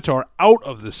pushing Savitar out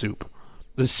of the soup.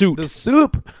 The suit. The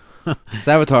soup.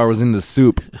 Savitar was in the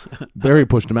soup. Barry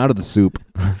pushed him out of the soup.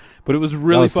 But it was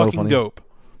really fucking dope.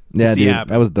 Yeah, dude,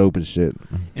 that was dope as shit.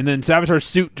 And then Savitar's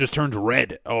suit just turns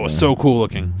red. Oh, it's so cool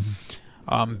looking.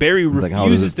 Barry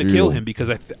refuses to kill him because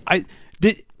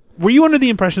were you under the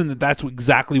impression that that's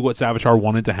exactly what Savitar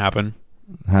wanted to happen?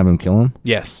 Have him kill him?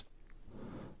 Yes.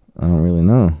 I don't really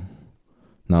know.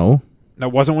 No? That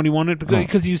wasn't what he wanted?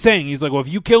 Because he was saying, he's like, well, if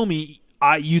you kill me,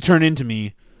 you turn into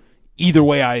me. Either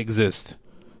way, I exist.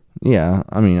 Yeah,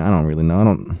 I mean, I don't really know. I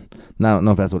don't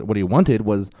know if that's what he wanted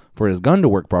was for his gun to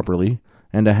work properly.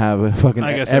 And to have a fucking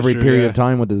every period of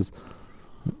time with his...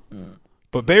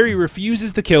 But Barry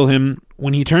refuses to kill him.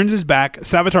 When he turns his back,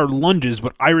 Savitar lunges,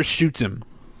 but Iris shoots him,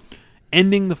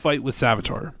 ending the fight with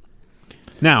Savitar.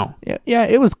 Now... Yeah,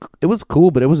 it was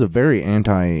cool, but it was a very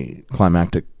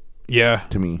anticlimactic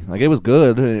to me. Like, it was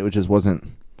good, it just wasn't...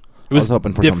 I was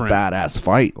hoping for different. Some badass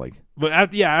fight. Like, but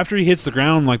after he hits the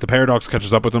ground, like, the Paradox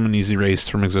catches up with him and he's erased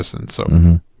from existence.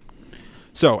 So,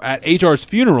 So at HR's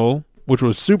funeral, which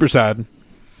was super sad...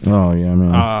 Oh, yeah,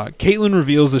 man. Caitlyn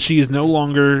reveals that she is no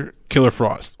longer Killer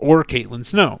Frost or Caitlyn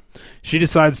Snow. She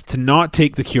decides to not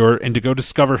take the cure and to go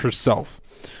discover herself.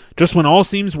 Just when all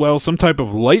seems well, some type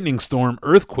of lightning storm,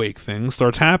 earthquake thing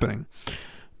starts happening.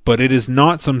 But it is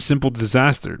not some simple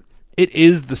disaster. It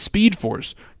is the Speed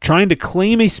Force trying to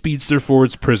claim a speedster for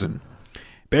its prison.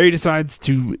 Barry decides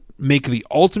to make the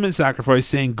ultimate sacrifice,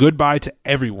 saying goodbye to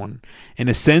everyone, and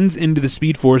ascends into the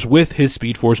Speed Force with his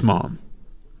Speed Force mom.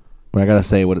 I gotta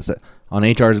say what it said on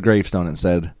HR's gravestone. It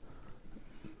said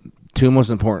 2 most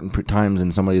important times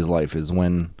in somebody's life is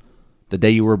when the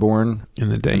day you were born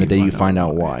and the day you find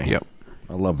out why. Yep,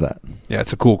 I love that. Yeah,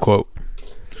 it's a cool quote.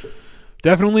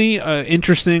 Definitely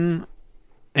interesting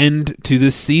end to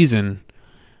this season.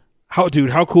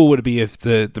 How cool would it be if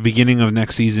the beginning of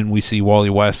next season we see Wally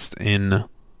West in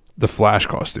the Flash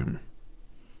costume?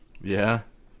 Yeah,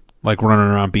 like running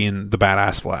around being the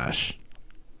badass Flash.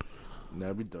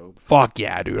 That'd be dope. Fuck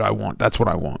yeah, dude. That's what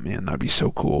I want, man. That'd be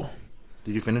so cool.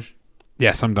 Did you finish?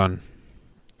 Yes, I'm done.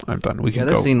 I'm done. We Yeah, can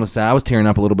this go. scene was sad. I was tearing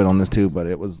up a little bit on this too, but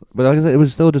like I said, it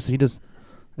was still just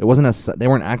it wasn't as they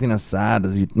weren't acting as sad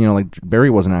as like Barry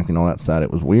wasn't acting all that sad.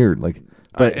 It was weird, like.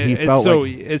 But he felt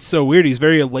it's so weird. He's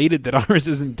very elated that Iris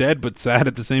isn't dead, but sad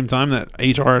at the same time that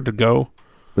HR had to go.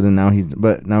 But then now he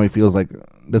feels like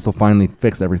this will finally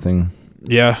fix everything.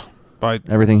 Yeah,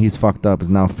 everything he's fucked up is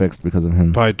now fixed because of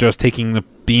him. By just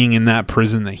being in that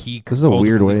prison that he this is a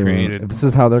weird way created. If this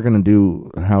is how they're gonna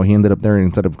do how he ended up there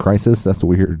instead of Crisis, that's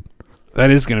weird. That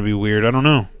is gonna be weird. I don't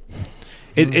know.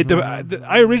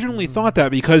 I originally thought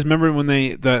that because remember when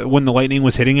when the lightning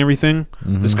was hitting everything,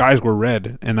 the skies were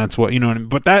red, and that's what what I mean?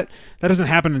 But that doesn't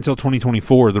happen until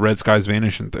 2024. The red skies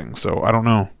vanish and things. So I don't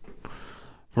know.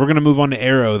 We're gonna move on to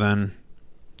Arrow then.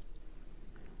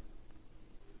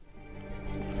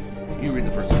 You read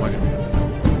the first one.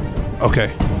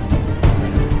 Okay.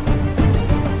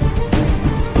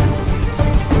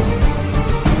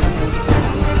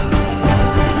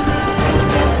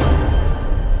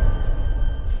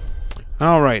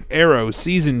 All right, Arrow,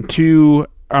 Season 5,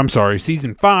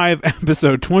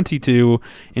 Episode 22,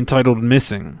 entitled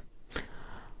Missing.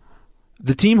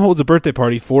 The team holds a birthday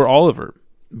party for Oliver,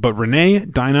 but Renee,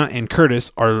 Dinah, and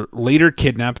Curtis are later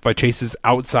kidnapped by Chase's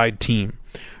outside team.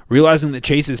 Realizing that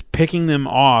Chase is picking them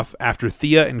off after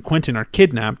Thea and Quentin are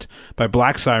kidnapped by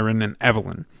Black Siren and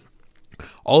Evelyn.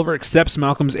 Oliver accepts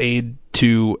Malcolm's aid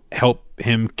to help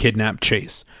him kidnap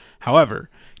Chase. However,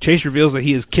 Chase reveals that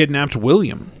he has kidnapped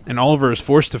William, and Oliver is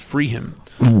forced to free him.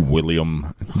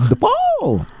 William. The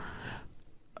ball!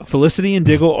 Felicity and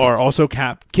Diggle are also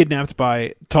kidnapped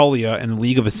by Talia and the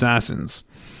League of Assassins.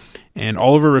 And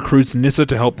Oliver recruits Nyssa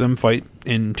to help them fight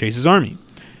in Chase's army.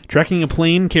 Tracking a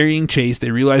plane carrying Chase, they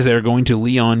realize they are going to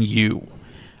Leon U.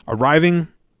 Arriving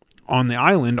on the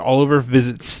island, Oliver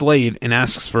visits Slade and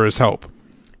asks for his help.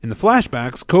 In the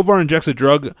flashbacks, Kovar injects a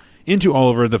drug into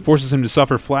Oliver that forces him to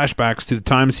suffer flashbacks to the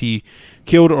times he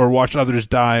killed or watched others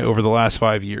die over the last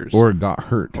 5 years. Or got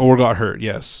hurt.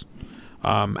 Yes.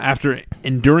 After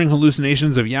enduring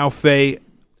hallucinations of Yao Fei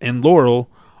and Laurel,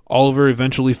 Oliver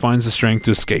eventually finds the strength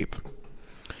to escape.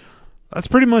 That's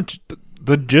pretty much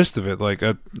the gist of it. Like,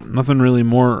 nothing really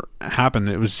more happened.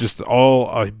 It was just all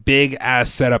a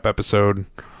big-ass setup episode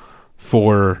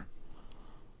for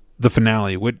the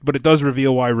finale. But it does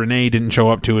reveal why Renee didn't show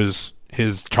up to his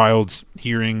child's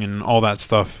hearing and all that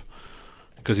stuff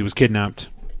because he was kidnapped.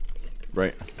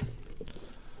 Right.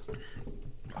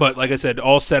 But like I said,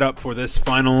 all set up for this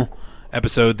final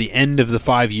episode, the end of the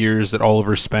 5 years that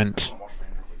Oliver spent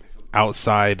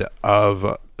outside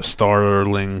of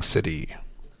Starling City.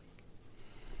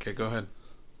 Okay, go ahead.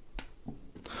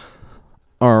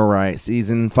 All right,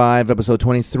 Season 5, Episode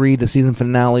 23, the season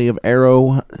finale of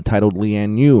Arrow, titled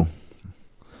Lian Yu.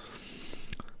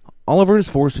 Oliver is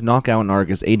forced to knock out an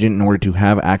Argus agent in order to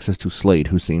have access to Slade,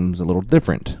 who seems a little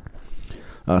different.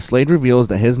 Slade reveals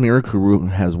that his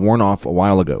Mirakuru has worn off a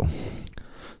while ago.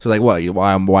 So, like, what?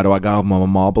 Why do I got my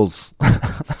marbles?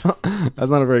 That's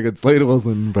not a very good Slade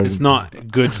Wilson impression. It's not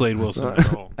good Slade Wilson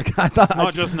at all. It's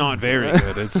not just not very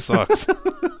good. It sucks. In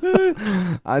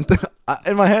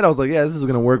my head, I was like, yeah, this is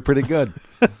going to work pretty good.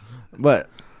 But,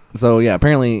 so, yeah,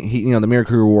 apparently, the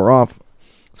Mirakuru wore off.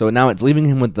 So now it's leaving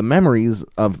him with the memories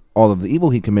of all of the evil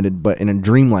he committed, but in a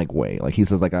dreamlike way. Like, he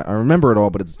says, like, I remember it all,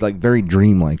 but it's, like, very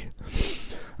dreamlike.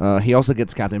 He also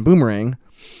gets Captain Boomerang.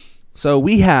 So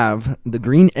we have the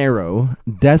Green Arrow,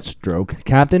 Deathstroke,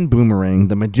 Captain Boomerang,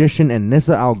 the Magician, and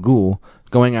Nyssa Al Ghul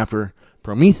going after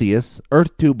Prometheus,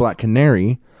 Earth 2 Black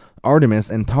Canary, Artemis,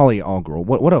 and Talia Al Ghul.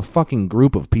 What a fucking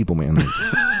group of people, man.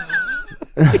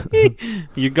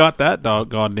 You got that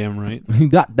goddamn right. You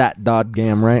got that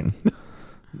goddamn right.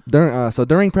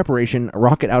 During preparation, a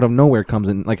rocket out of nowhere comes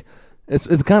in. Like, it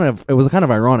was kind of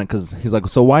ironic because he's like,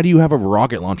 so why do you have a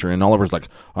rocket launcher? And Oliver's like,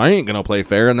 I ain't gonna play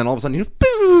fair. And then all of a sudden,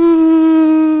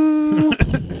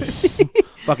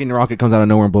 fucking rocket comes out of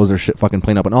nowhere and blows their shit fucking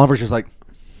plane up. And Oliver's just like,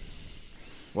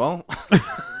 well,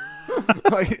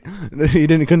 like, he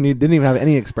didn't even have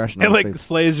any expression. And like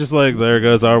Slade's just like, there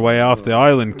goes our way off the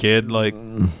island, kid. Like,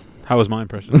 how was my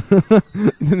impression?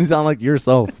 You sound like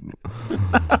yourself.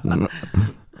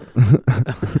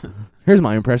 Here's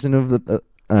my impression of the.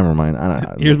 Never mind.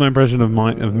 Here's my impression of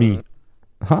me.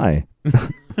 Hi.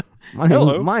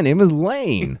 Hello. My name is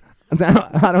Lane.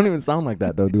 I don't even sound like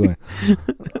that though, do I?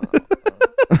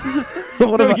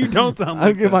 No, you don't sound like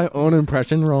I get my own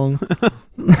impression wrong.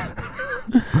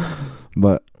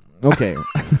 But okay.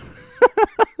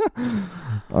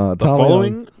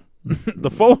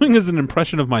 The following is an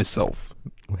impression of myself.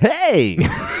 Hey.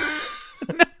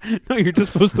 No, you're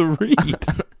just supposed to read.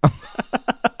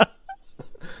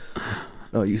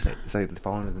 Oh, you say the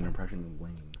following is an impression of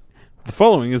Wayne. The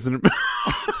following is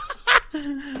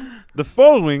the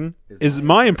following is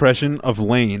my impression of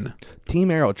Lane. Team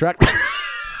Arrow tracks.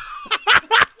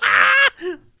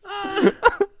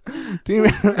 Team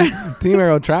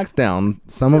Arrow tracks down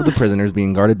some of the prisoners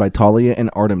being guarded by Talia and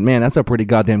Artem. Man, that's a pretty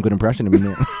goddamn good impression of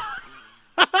me,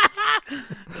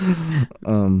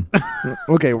 man.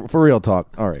 Okay, for real talk.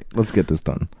 All right, let's get this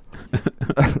done.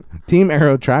 Team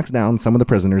Arrow tracks down some of the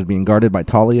prisoners being guarded by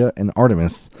Talia and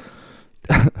Artemis.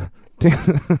 I'm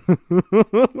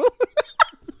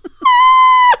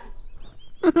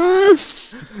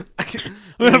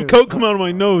gonna have coke come out of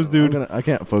my nose, dude. I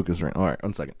can't focus right now. All right,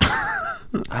 1 second.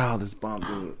 Ow, this bump,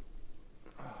 dude.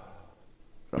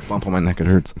 That bump on my neck, it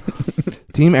hurts.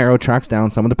 Team Arrow tracks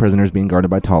down some of the prisoners being guarded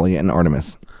by Talia and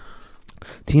Artemis.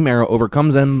 Team Arrow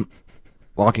overcomes them,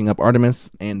 locking up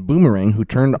Artemis and Boomerang, who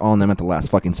turned on them at the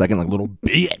last fucking second like a little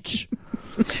bitch.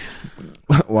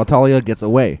 While Talia gets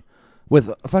away. With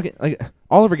fucking, like,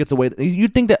 Oliver gets away.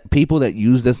 You'd think that people that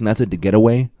use this method to get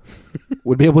away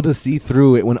would be able to see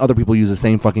through it when other people use the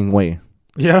same fucking way.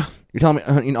 Yeah. You're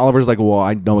telling me, Oliver's like, well,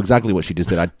 I know exactly what she just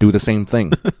did. I'd do the same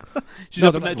thing. She's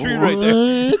up in that tree right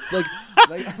there.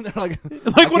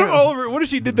 Like what if Oliver, what if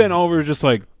she did that and Oliver's just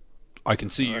like, I can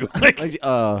see you.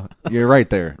 You're right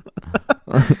there.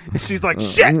 She's like,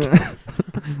 shit!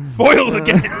 Foiled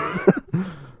again.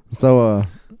 So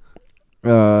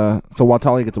while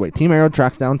Talia gets away, Team Arrow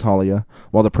tracks down Talia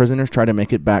while the prisoners try to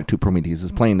make it back to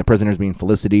Prometheus' plane. The prisoners being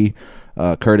Felicity,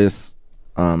 Curtis,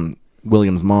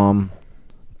 William's mom,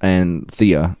 and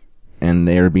Thea, and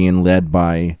they're being led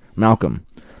by Malcolm.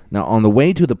 Now, on the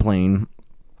way to the plane,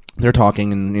 they're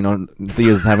talking, and,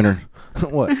 Thea's having her...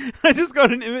 What? I just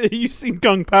got an image. You've seen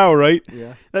Kung Pao, right?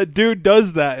 Yeah. That dude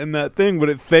does that in that thing, but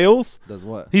it fails. Does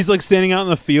what? He's like standing out in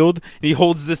the field, and he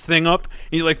holds this thing up, and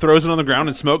he like throws it on the ground,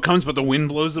 and smoke comes, but the wind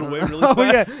blows it away really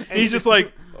fast. Yeah. And he's just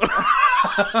like...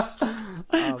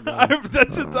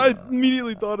 I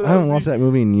immediately thought of that. I haven't watched that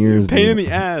movie in years. Pain in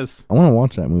the ass. I want to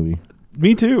watch that movie.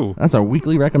 Me too. That's our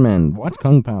weekly recommend. Watch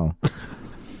Kung Pao.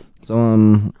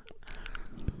 So,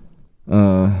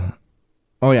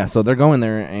 oh yeah, so they're going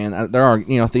there, and there are,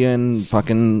 Thea and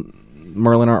fucking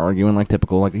Merlin are arguing like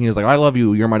typical. Like, he's like, I love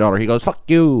you, you're my daughter. He goes, fuck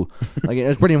you. Like,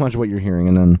 it's pretty much what you're hearing,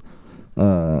 and then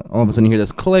all of a sudden you hear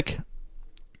this click.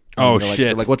 Oh, shit. shit.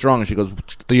 They're like, what's wrong? And she goes,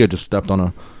 Thea just stepped on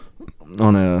a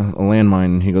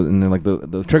landmine. He goes, and they're like,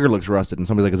 the trigger looks rusted, and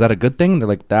somebody's like, is that a good thing? They're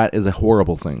like, that is a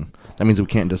horrible thing. That means we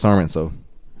can't disarm it. So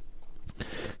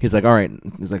he's like, all right.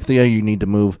 He's like, Thea, you need to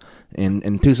move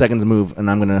in 2 seconds. Move, and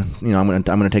I'm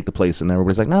gonna take the place. And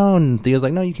everybody's like, no. And Thea's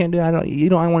like, no, you can't do that.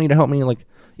 I want you to help me. Like,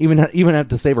 even have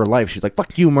to save her life. She's like,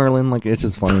 fuck you, Merlin. Like, it's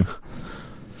just funny.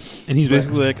 And he's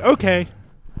basically like, okay.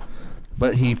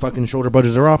 But he fucking shoulder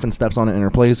budges her off and steps on it in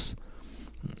her place.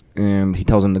 And he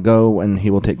tells him to go, and he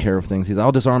will take care of things. He's like,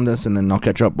 I'll disarm this, and then I'll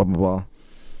catch up, blah, blah, blah.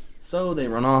 So they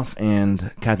run off,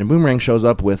 and Captain Boomerang shows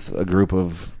up with a group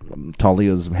of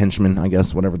Talia's henchmen, I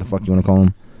guess, whatever the fuck you want to call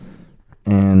them.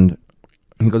 And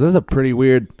he goes, that's a pretty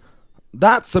weird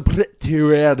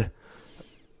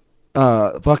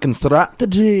fucking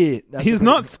strategy. He's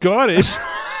not Scottish.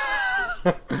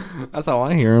 That's how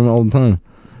I hear him all the time.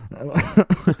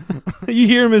 You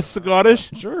hear him as Scottish?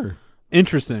 Sure.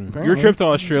 Interesting. Apparently. Your trip to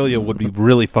Australia would be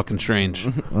really fucking strange.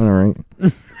 All right.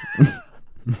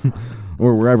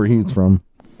 Or wherever he's from.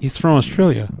 He's from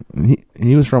Australia.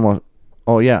 He was from...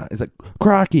 Oh, yeah. It's like,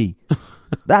 crocky.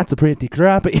 That's a pretty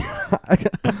crappy.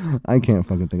 I can't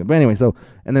fucking think of it. But anyway, so...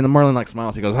 And then the Merlin, like,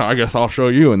 smiles. He goes, I guess I'll show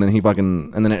you. And then he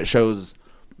fucking... And then it shows,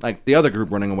 like, the other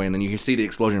group running away. And then you see the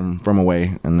explosion from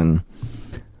away. And then...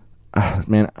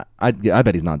 man, I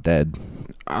bet he's not dead.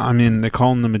 I mean, they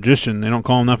call him the magician. They don't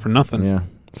call him that for nothing. Yeah.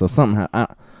 So something... I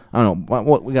don't know.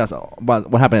 What we got...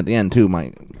 What happened at the end, too,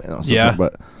 might... Yeah.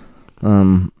 But...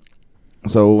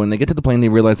 So when they get to the plane, they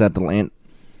realize that the land...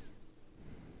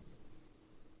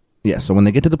 Yeah, so when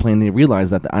they get to the plane, they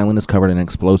realize that the island is covered in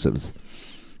explosives.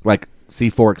 Like,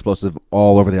 C4 explosive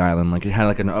all over the island. Like, it had,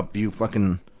 like, an up view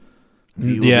fucking...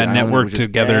 view Yeah, of the island, networked which is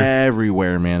together.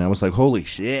 everywhere, man. I was like, holy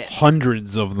shit.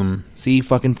 Hundreds of them.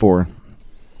 C4.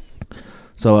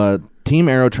 So, Team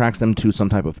Arrow tracks them to some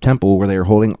type of temple where they are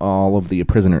holding all of the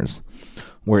prisoners.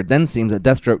 Where it then seems that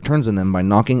Deathstroke turns on them by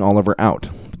knocking Oliver out.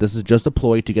 But this is just a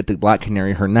ploy to get the Black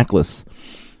Canary her necklace.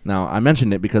 Now, I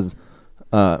mentioned it because...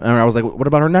 and I was like, what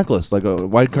about her necklace? Like,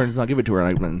 why did Curtis not give it to her?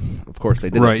 And of course, they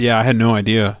did. Right, yeah, I had no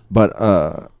idea. But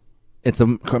it's a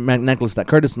necklace that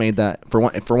Curtis made that, for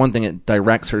one thing, it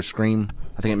directs her scream.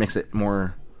 I think it makes it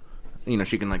more...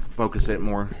 she can, like, focus it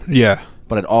more. Yeah.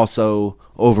 But it also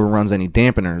overruns any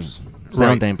dampeners,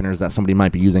 sound dampeners that somebody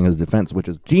might be using as defense, which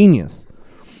is genius.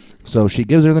 So she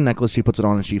gives her the necklace, she puts it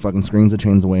on, and she fucking screams the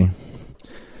chains away.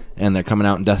 And they're coming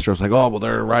out, and Deathstroke's like, oh, well,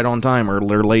 they're right on time, or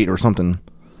they're late, or something.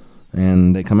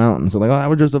 And they come out, and so like, oh, that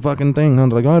was just a fucking thing.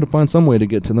 And they're like, oh, I had to find some way to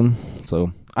get to them.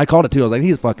 So I called it, too. I was like,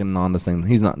 he's fucking on the same.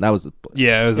 He's not. That was.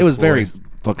 Yeah, it was very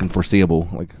fucking foreseeable.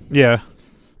 Like, yeah.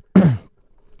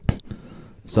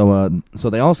 So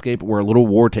they all escape where a little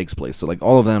war takes place. So, like,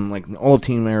 all of them, like, all of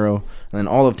Team Arrow, and then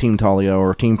all of Team Talia,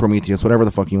 or Team Prometheus, whatever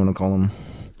the fuck you want to call them,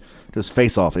 just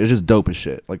face off. It was just dope as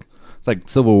shit. Like, it's like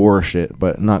Civil War shit,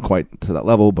 but not quite to that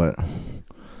level, but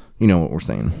you know what we're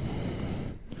saying.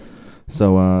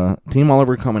 So, Team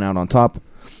Oliver coming out on top,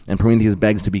 and Prometheus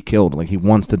begs to be killed, like he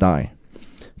wants to die.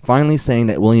 Finally saying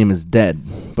that William is dead,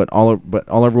 but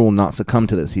Oliver will not succumb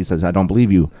to this. He says, I don't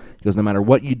believe you. He goes, no matter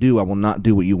what you do, I will not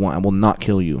do what you want. I will not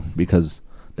kill you, because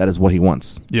that is what he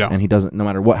wants. Yeah. And he doesn't, no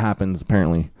matter what happens,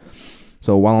 apparently.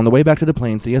 So while on the way back to the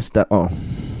plane,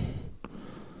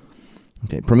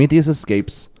 Okay, Prometheus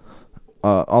escapes.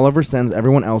 Oliver sends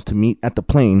everyone else to meet at the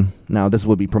plane. Now, this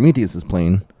would be Prometheus's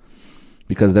plane,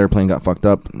 because their plane got fucked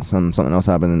up. Something else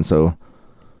happened, and so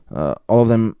all of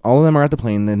them are at the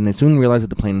plane. Then they soon realize that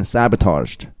the plane is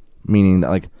sabotaged, meaning that,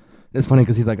 like, it's funny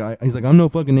because he's like, I'm no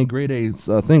fucking grade A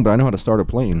thing, but I know how to start a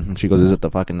plane. And she goes, is it the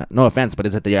fucking, no offense, but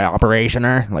is it the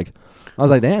operationer? Like, I was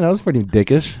like, damn, that was pretty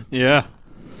dickish. Yeah.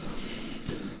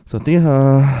 So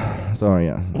sorry,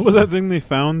 yeah. What was that thing they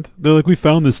found? They're like, we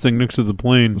found this thing next to the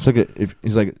plane. It's like,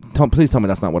 he's like, please tell me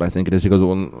that's not what I think it is. He goes,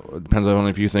 well, it depends on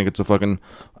if you think it's a fucking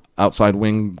outside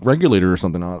wing regulator or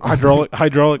something. Hydraulic.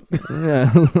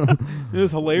 Yeah. It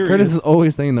was hilarious. Curtis is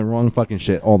always saying the wrong fucking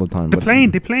shit all the time. The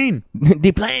plane.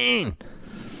 The plane!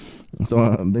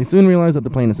 So they soon realize that the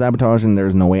plane is sabotaged and there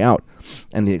is no way out.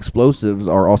 And the explosives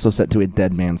are also set to a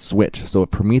dead man's switch. So if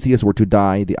Prometheus were to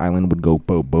die, the island would go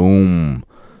boom.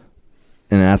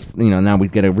 And that's, now we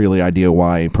get a really idea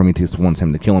why Prometheus wants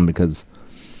him to kill him, because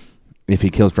if he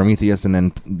kills Prometheus and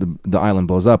then the island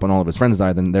blows up and all of his friends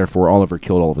die, then therefore Oliver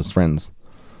killed all of his friends.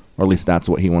 Or at least that's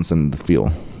what he wants them to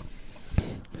feel.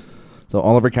 So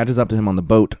Oliver catches up to him on the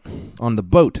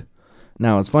boat.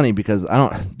 Now, it's funny because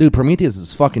Prometheus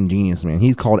is fucking genius, man.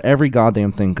 He's called every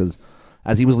goddamn thing, because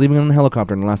as he was leaving on the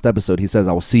helicopter in the last episode, he says,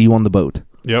 I will see you on the boat.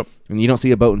 Yep. And you don't see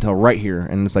a boat until right here,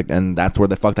 and it's like, and that's where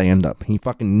the fuck they end up. He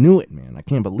fucking knew it, man. I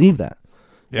can't believe that.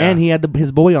 Yeah. And he had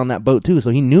his boy on that boat, too,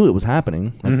 so he knew it was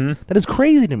happening. Like, that is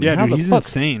crazy to me. Yeah, dude, he's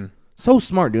insane. So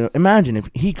smart, dude. Imagine if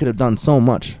he could have done so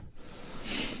much.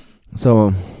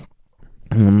 So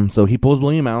he pulls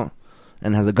William out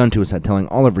and has a gun to his head, telling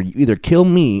Oliver, you either kill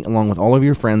me along with all of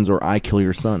your friends, or I kill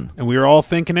your son. And we were all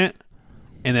thinking it,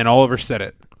 and then Oliver said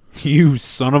it. You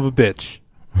son of a bitch.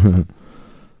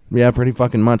 Yeah, pretty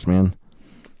fucking much, man.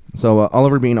 So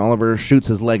Oliver being Oliver shoots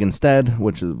his leg instead,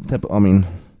 which is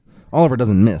Oliver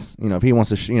doesn't miss. If he wants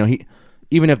to,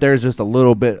 even if there's just a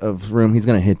little bit of room, he's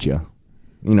gonna hit you.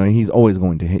 He's always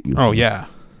going to hit you. Oh yeah.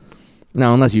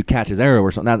 Now, unless you catch his arrow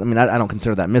or something. I don't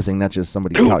consider that missing. That's just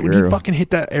somebody caught your arrow. He fucking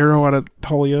hit that arrow out of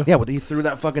Talia. Yeah, but he threw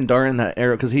that fucking dart in that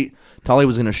arrow because Talia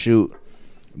was gonna shoot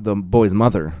the boy's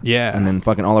mother. Yeah. And then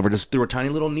fucking Oliver just threw a tiny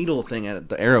little needle thing at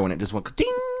the arrow, and it just went ding.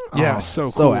 Yeah, so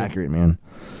cool. So accurate, man.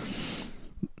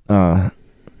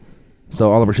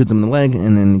 So Oliver shoots him in the leg,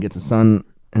 and then he gets his son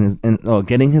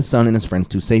getting his son and his friends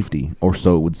to safety, or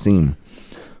so it would seem.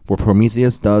 Where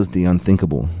Prometheus does the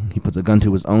unthinkable. He puts a gun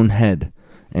to his own head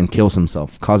and kills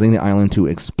himself, causing the island to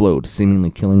explode,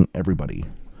 seemingly killing everybody.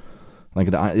 Like,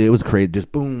 it was crazy.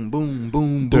 Just boom, boom,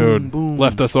 boom, boom, boom.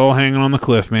 Left us all hanging on the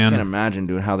cliff, man. I can't imagine,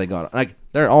 dude, how they got it. Like,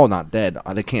 they're all not dead.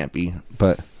 They can't be,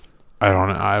 but I don't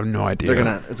know. I have no idea.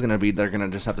 They're gonna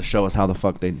just have to show us how the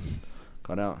fuck they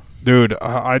got out. Dude,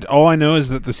 all I know is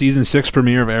that the season 6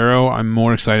 premiere of Arrow, I'm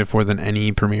more excited for than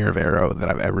any premiere of Arrow that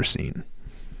I've ever seen.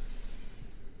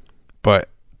 But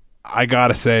I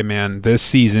gotta say, man, this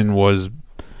season was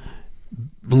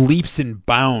leaps and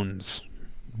bounds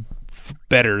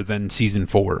better than season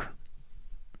 4.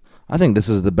 I think this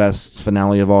is the best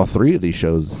finale of all 3 of these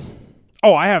shows.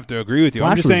 Oh, I have to agree with you.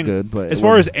 Flash I'm just saying, good, but as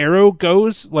far as Arrow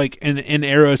goes, like in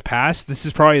Arrow's past, this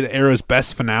is probably the Arrow's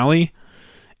best finale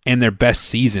and their best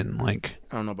season. Like,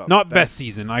 I don't know about not best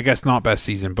season. I guess not best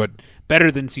season, but better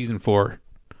than season 4.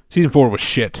 Season 4 was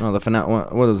shit. Oh, the finale.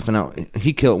 What was the finale?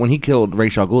 When he killed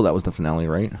Ra's al Ghul, that was the finale,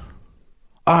 right?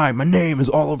 My name is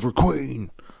Oliver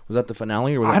Queen. Was that the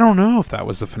finale? Or was I don't know if that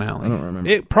was the finale. I don't remember.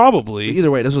 It probably. But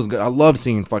either way, this was good. I loved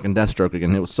seeing fucking Deathstroke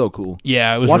again. It was so cool.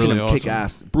 Yeah, it was watching really him awesome. kick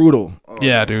ass, brutal. Oh,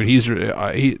 yeah, dude,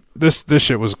 this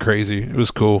shit was crazy. It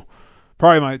was cool.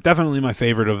 Probably definitely my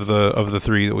favorite of the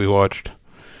 3 that we watched.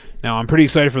 Now I'm pretty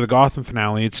excited for the Gotham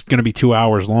finale. It's going to be 2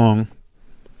 hours long.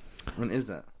 When is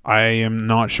that? I am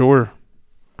not sure.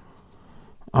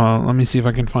 Let me see if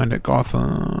I can find it.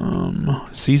 Gotham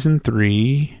season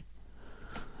 3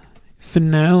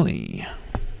 finale.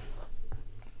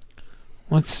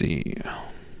 Let's see.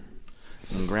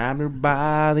 Grab her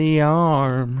by the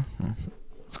arm.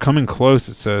 It's coming close,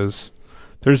 it says.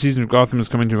 Third season of Gotham is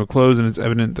coming to a close, and it's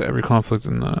evident that every conflict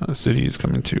in the city is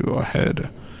coming to a head.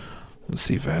 Let's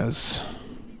see if it has...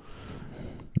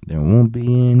 There won't be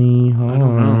any harm. I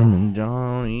don't know. And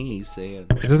Johnny said.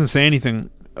 It doesn't say anything.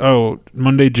 Oh,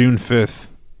 Monday, June 5th.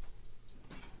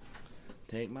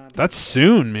 That's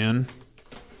soon, man.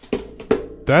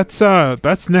 That's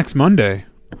next Monday.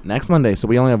 Next Monday, so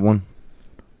we only have one.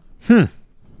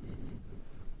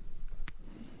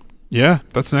 Yeah,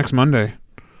 that's next Monday.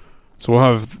 So we'll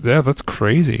have... Yeah, that's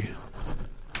crazy.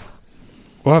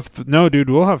 We'll have... No, dude,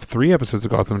 we'll have 3 episodes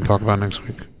of Gotham to talk about next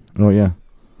week. Oh, yeah.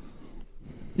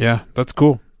 Yeah, that's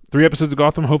cool. 3 episodes of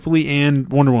Gotham, hopefully, and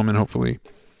Wonder Woman, hopefully.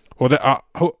 Well,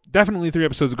 definitely 3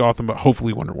 episodes of Gotham, but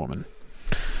hopefully Wonder Woman.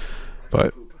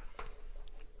 But...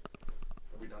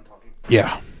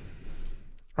 Yeah.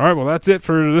 All right, well, that's it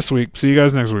for this week. See you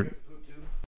guys next week.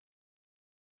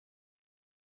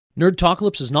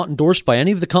 Nerdtalkalypse is not endorsed by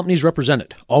any of the companies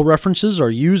represented. All references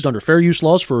are used under fair use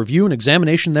laws for review and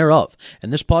examination thereof,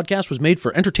 and this podcast was made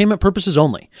for entertainment purposes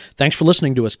only. Thanks for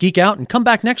listening to us geek out, and come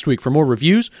back next week for more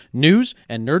reviews, news,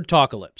 and Nerdtalkalypse.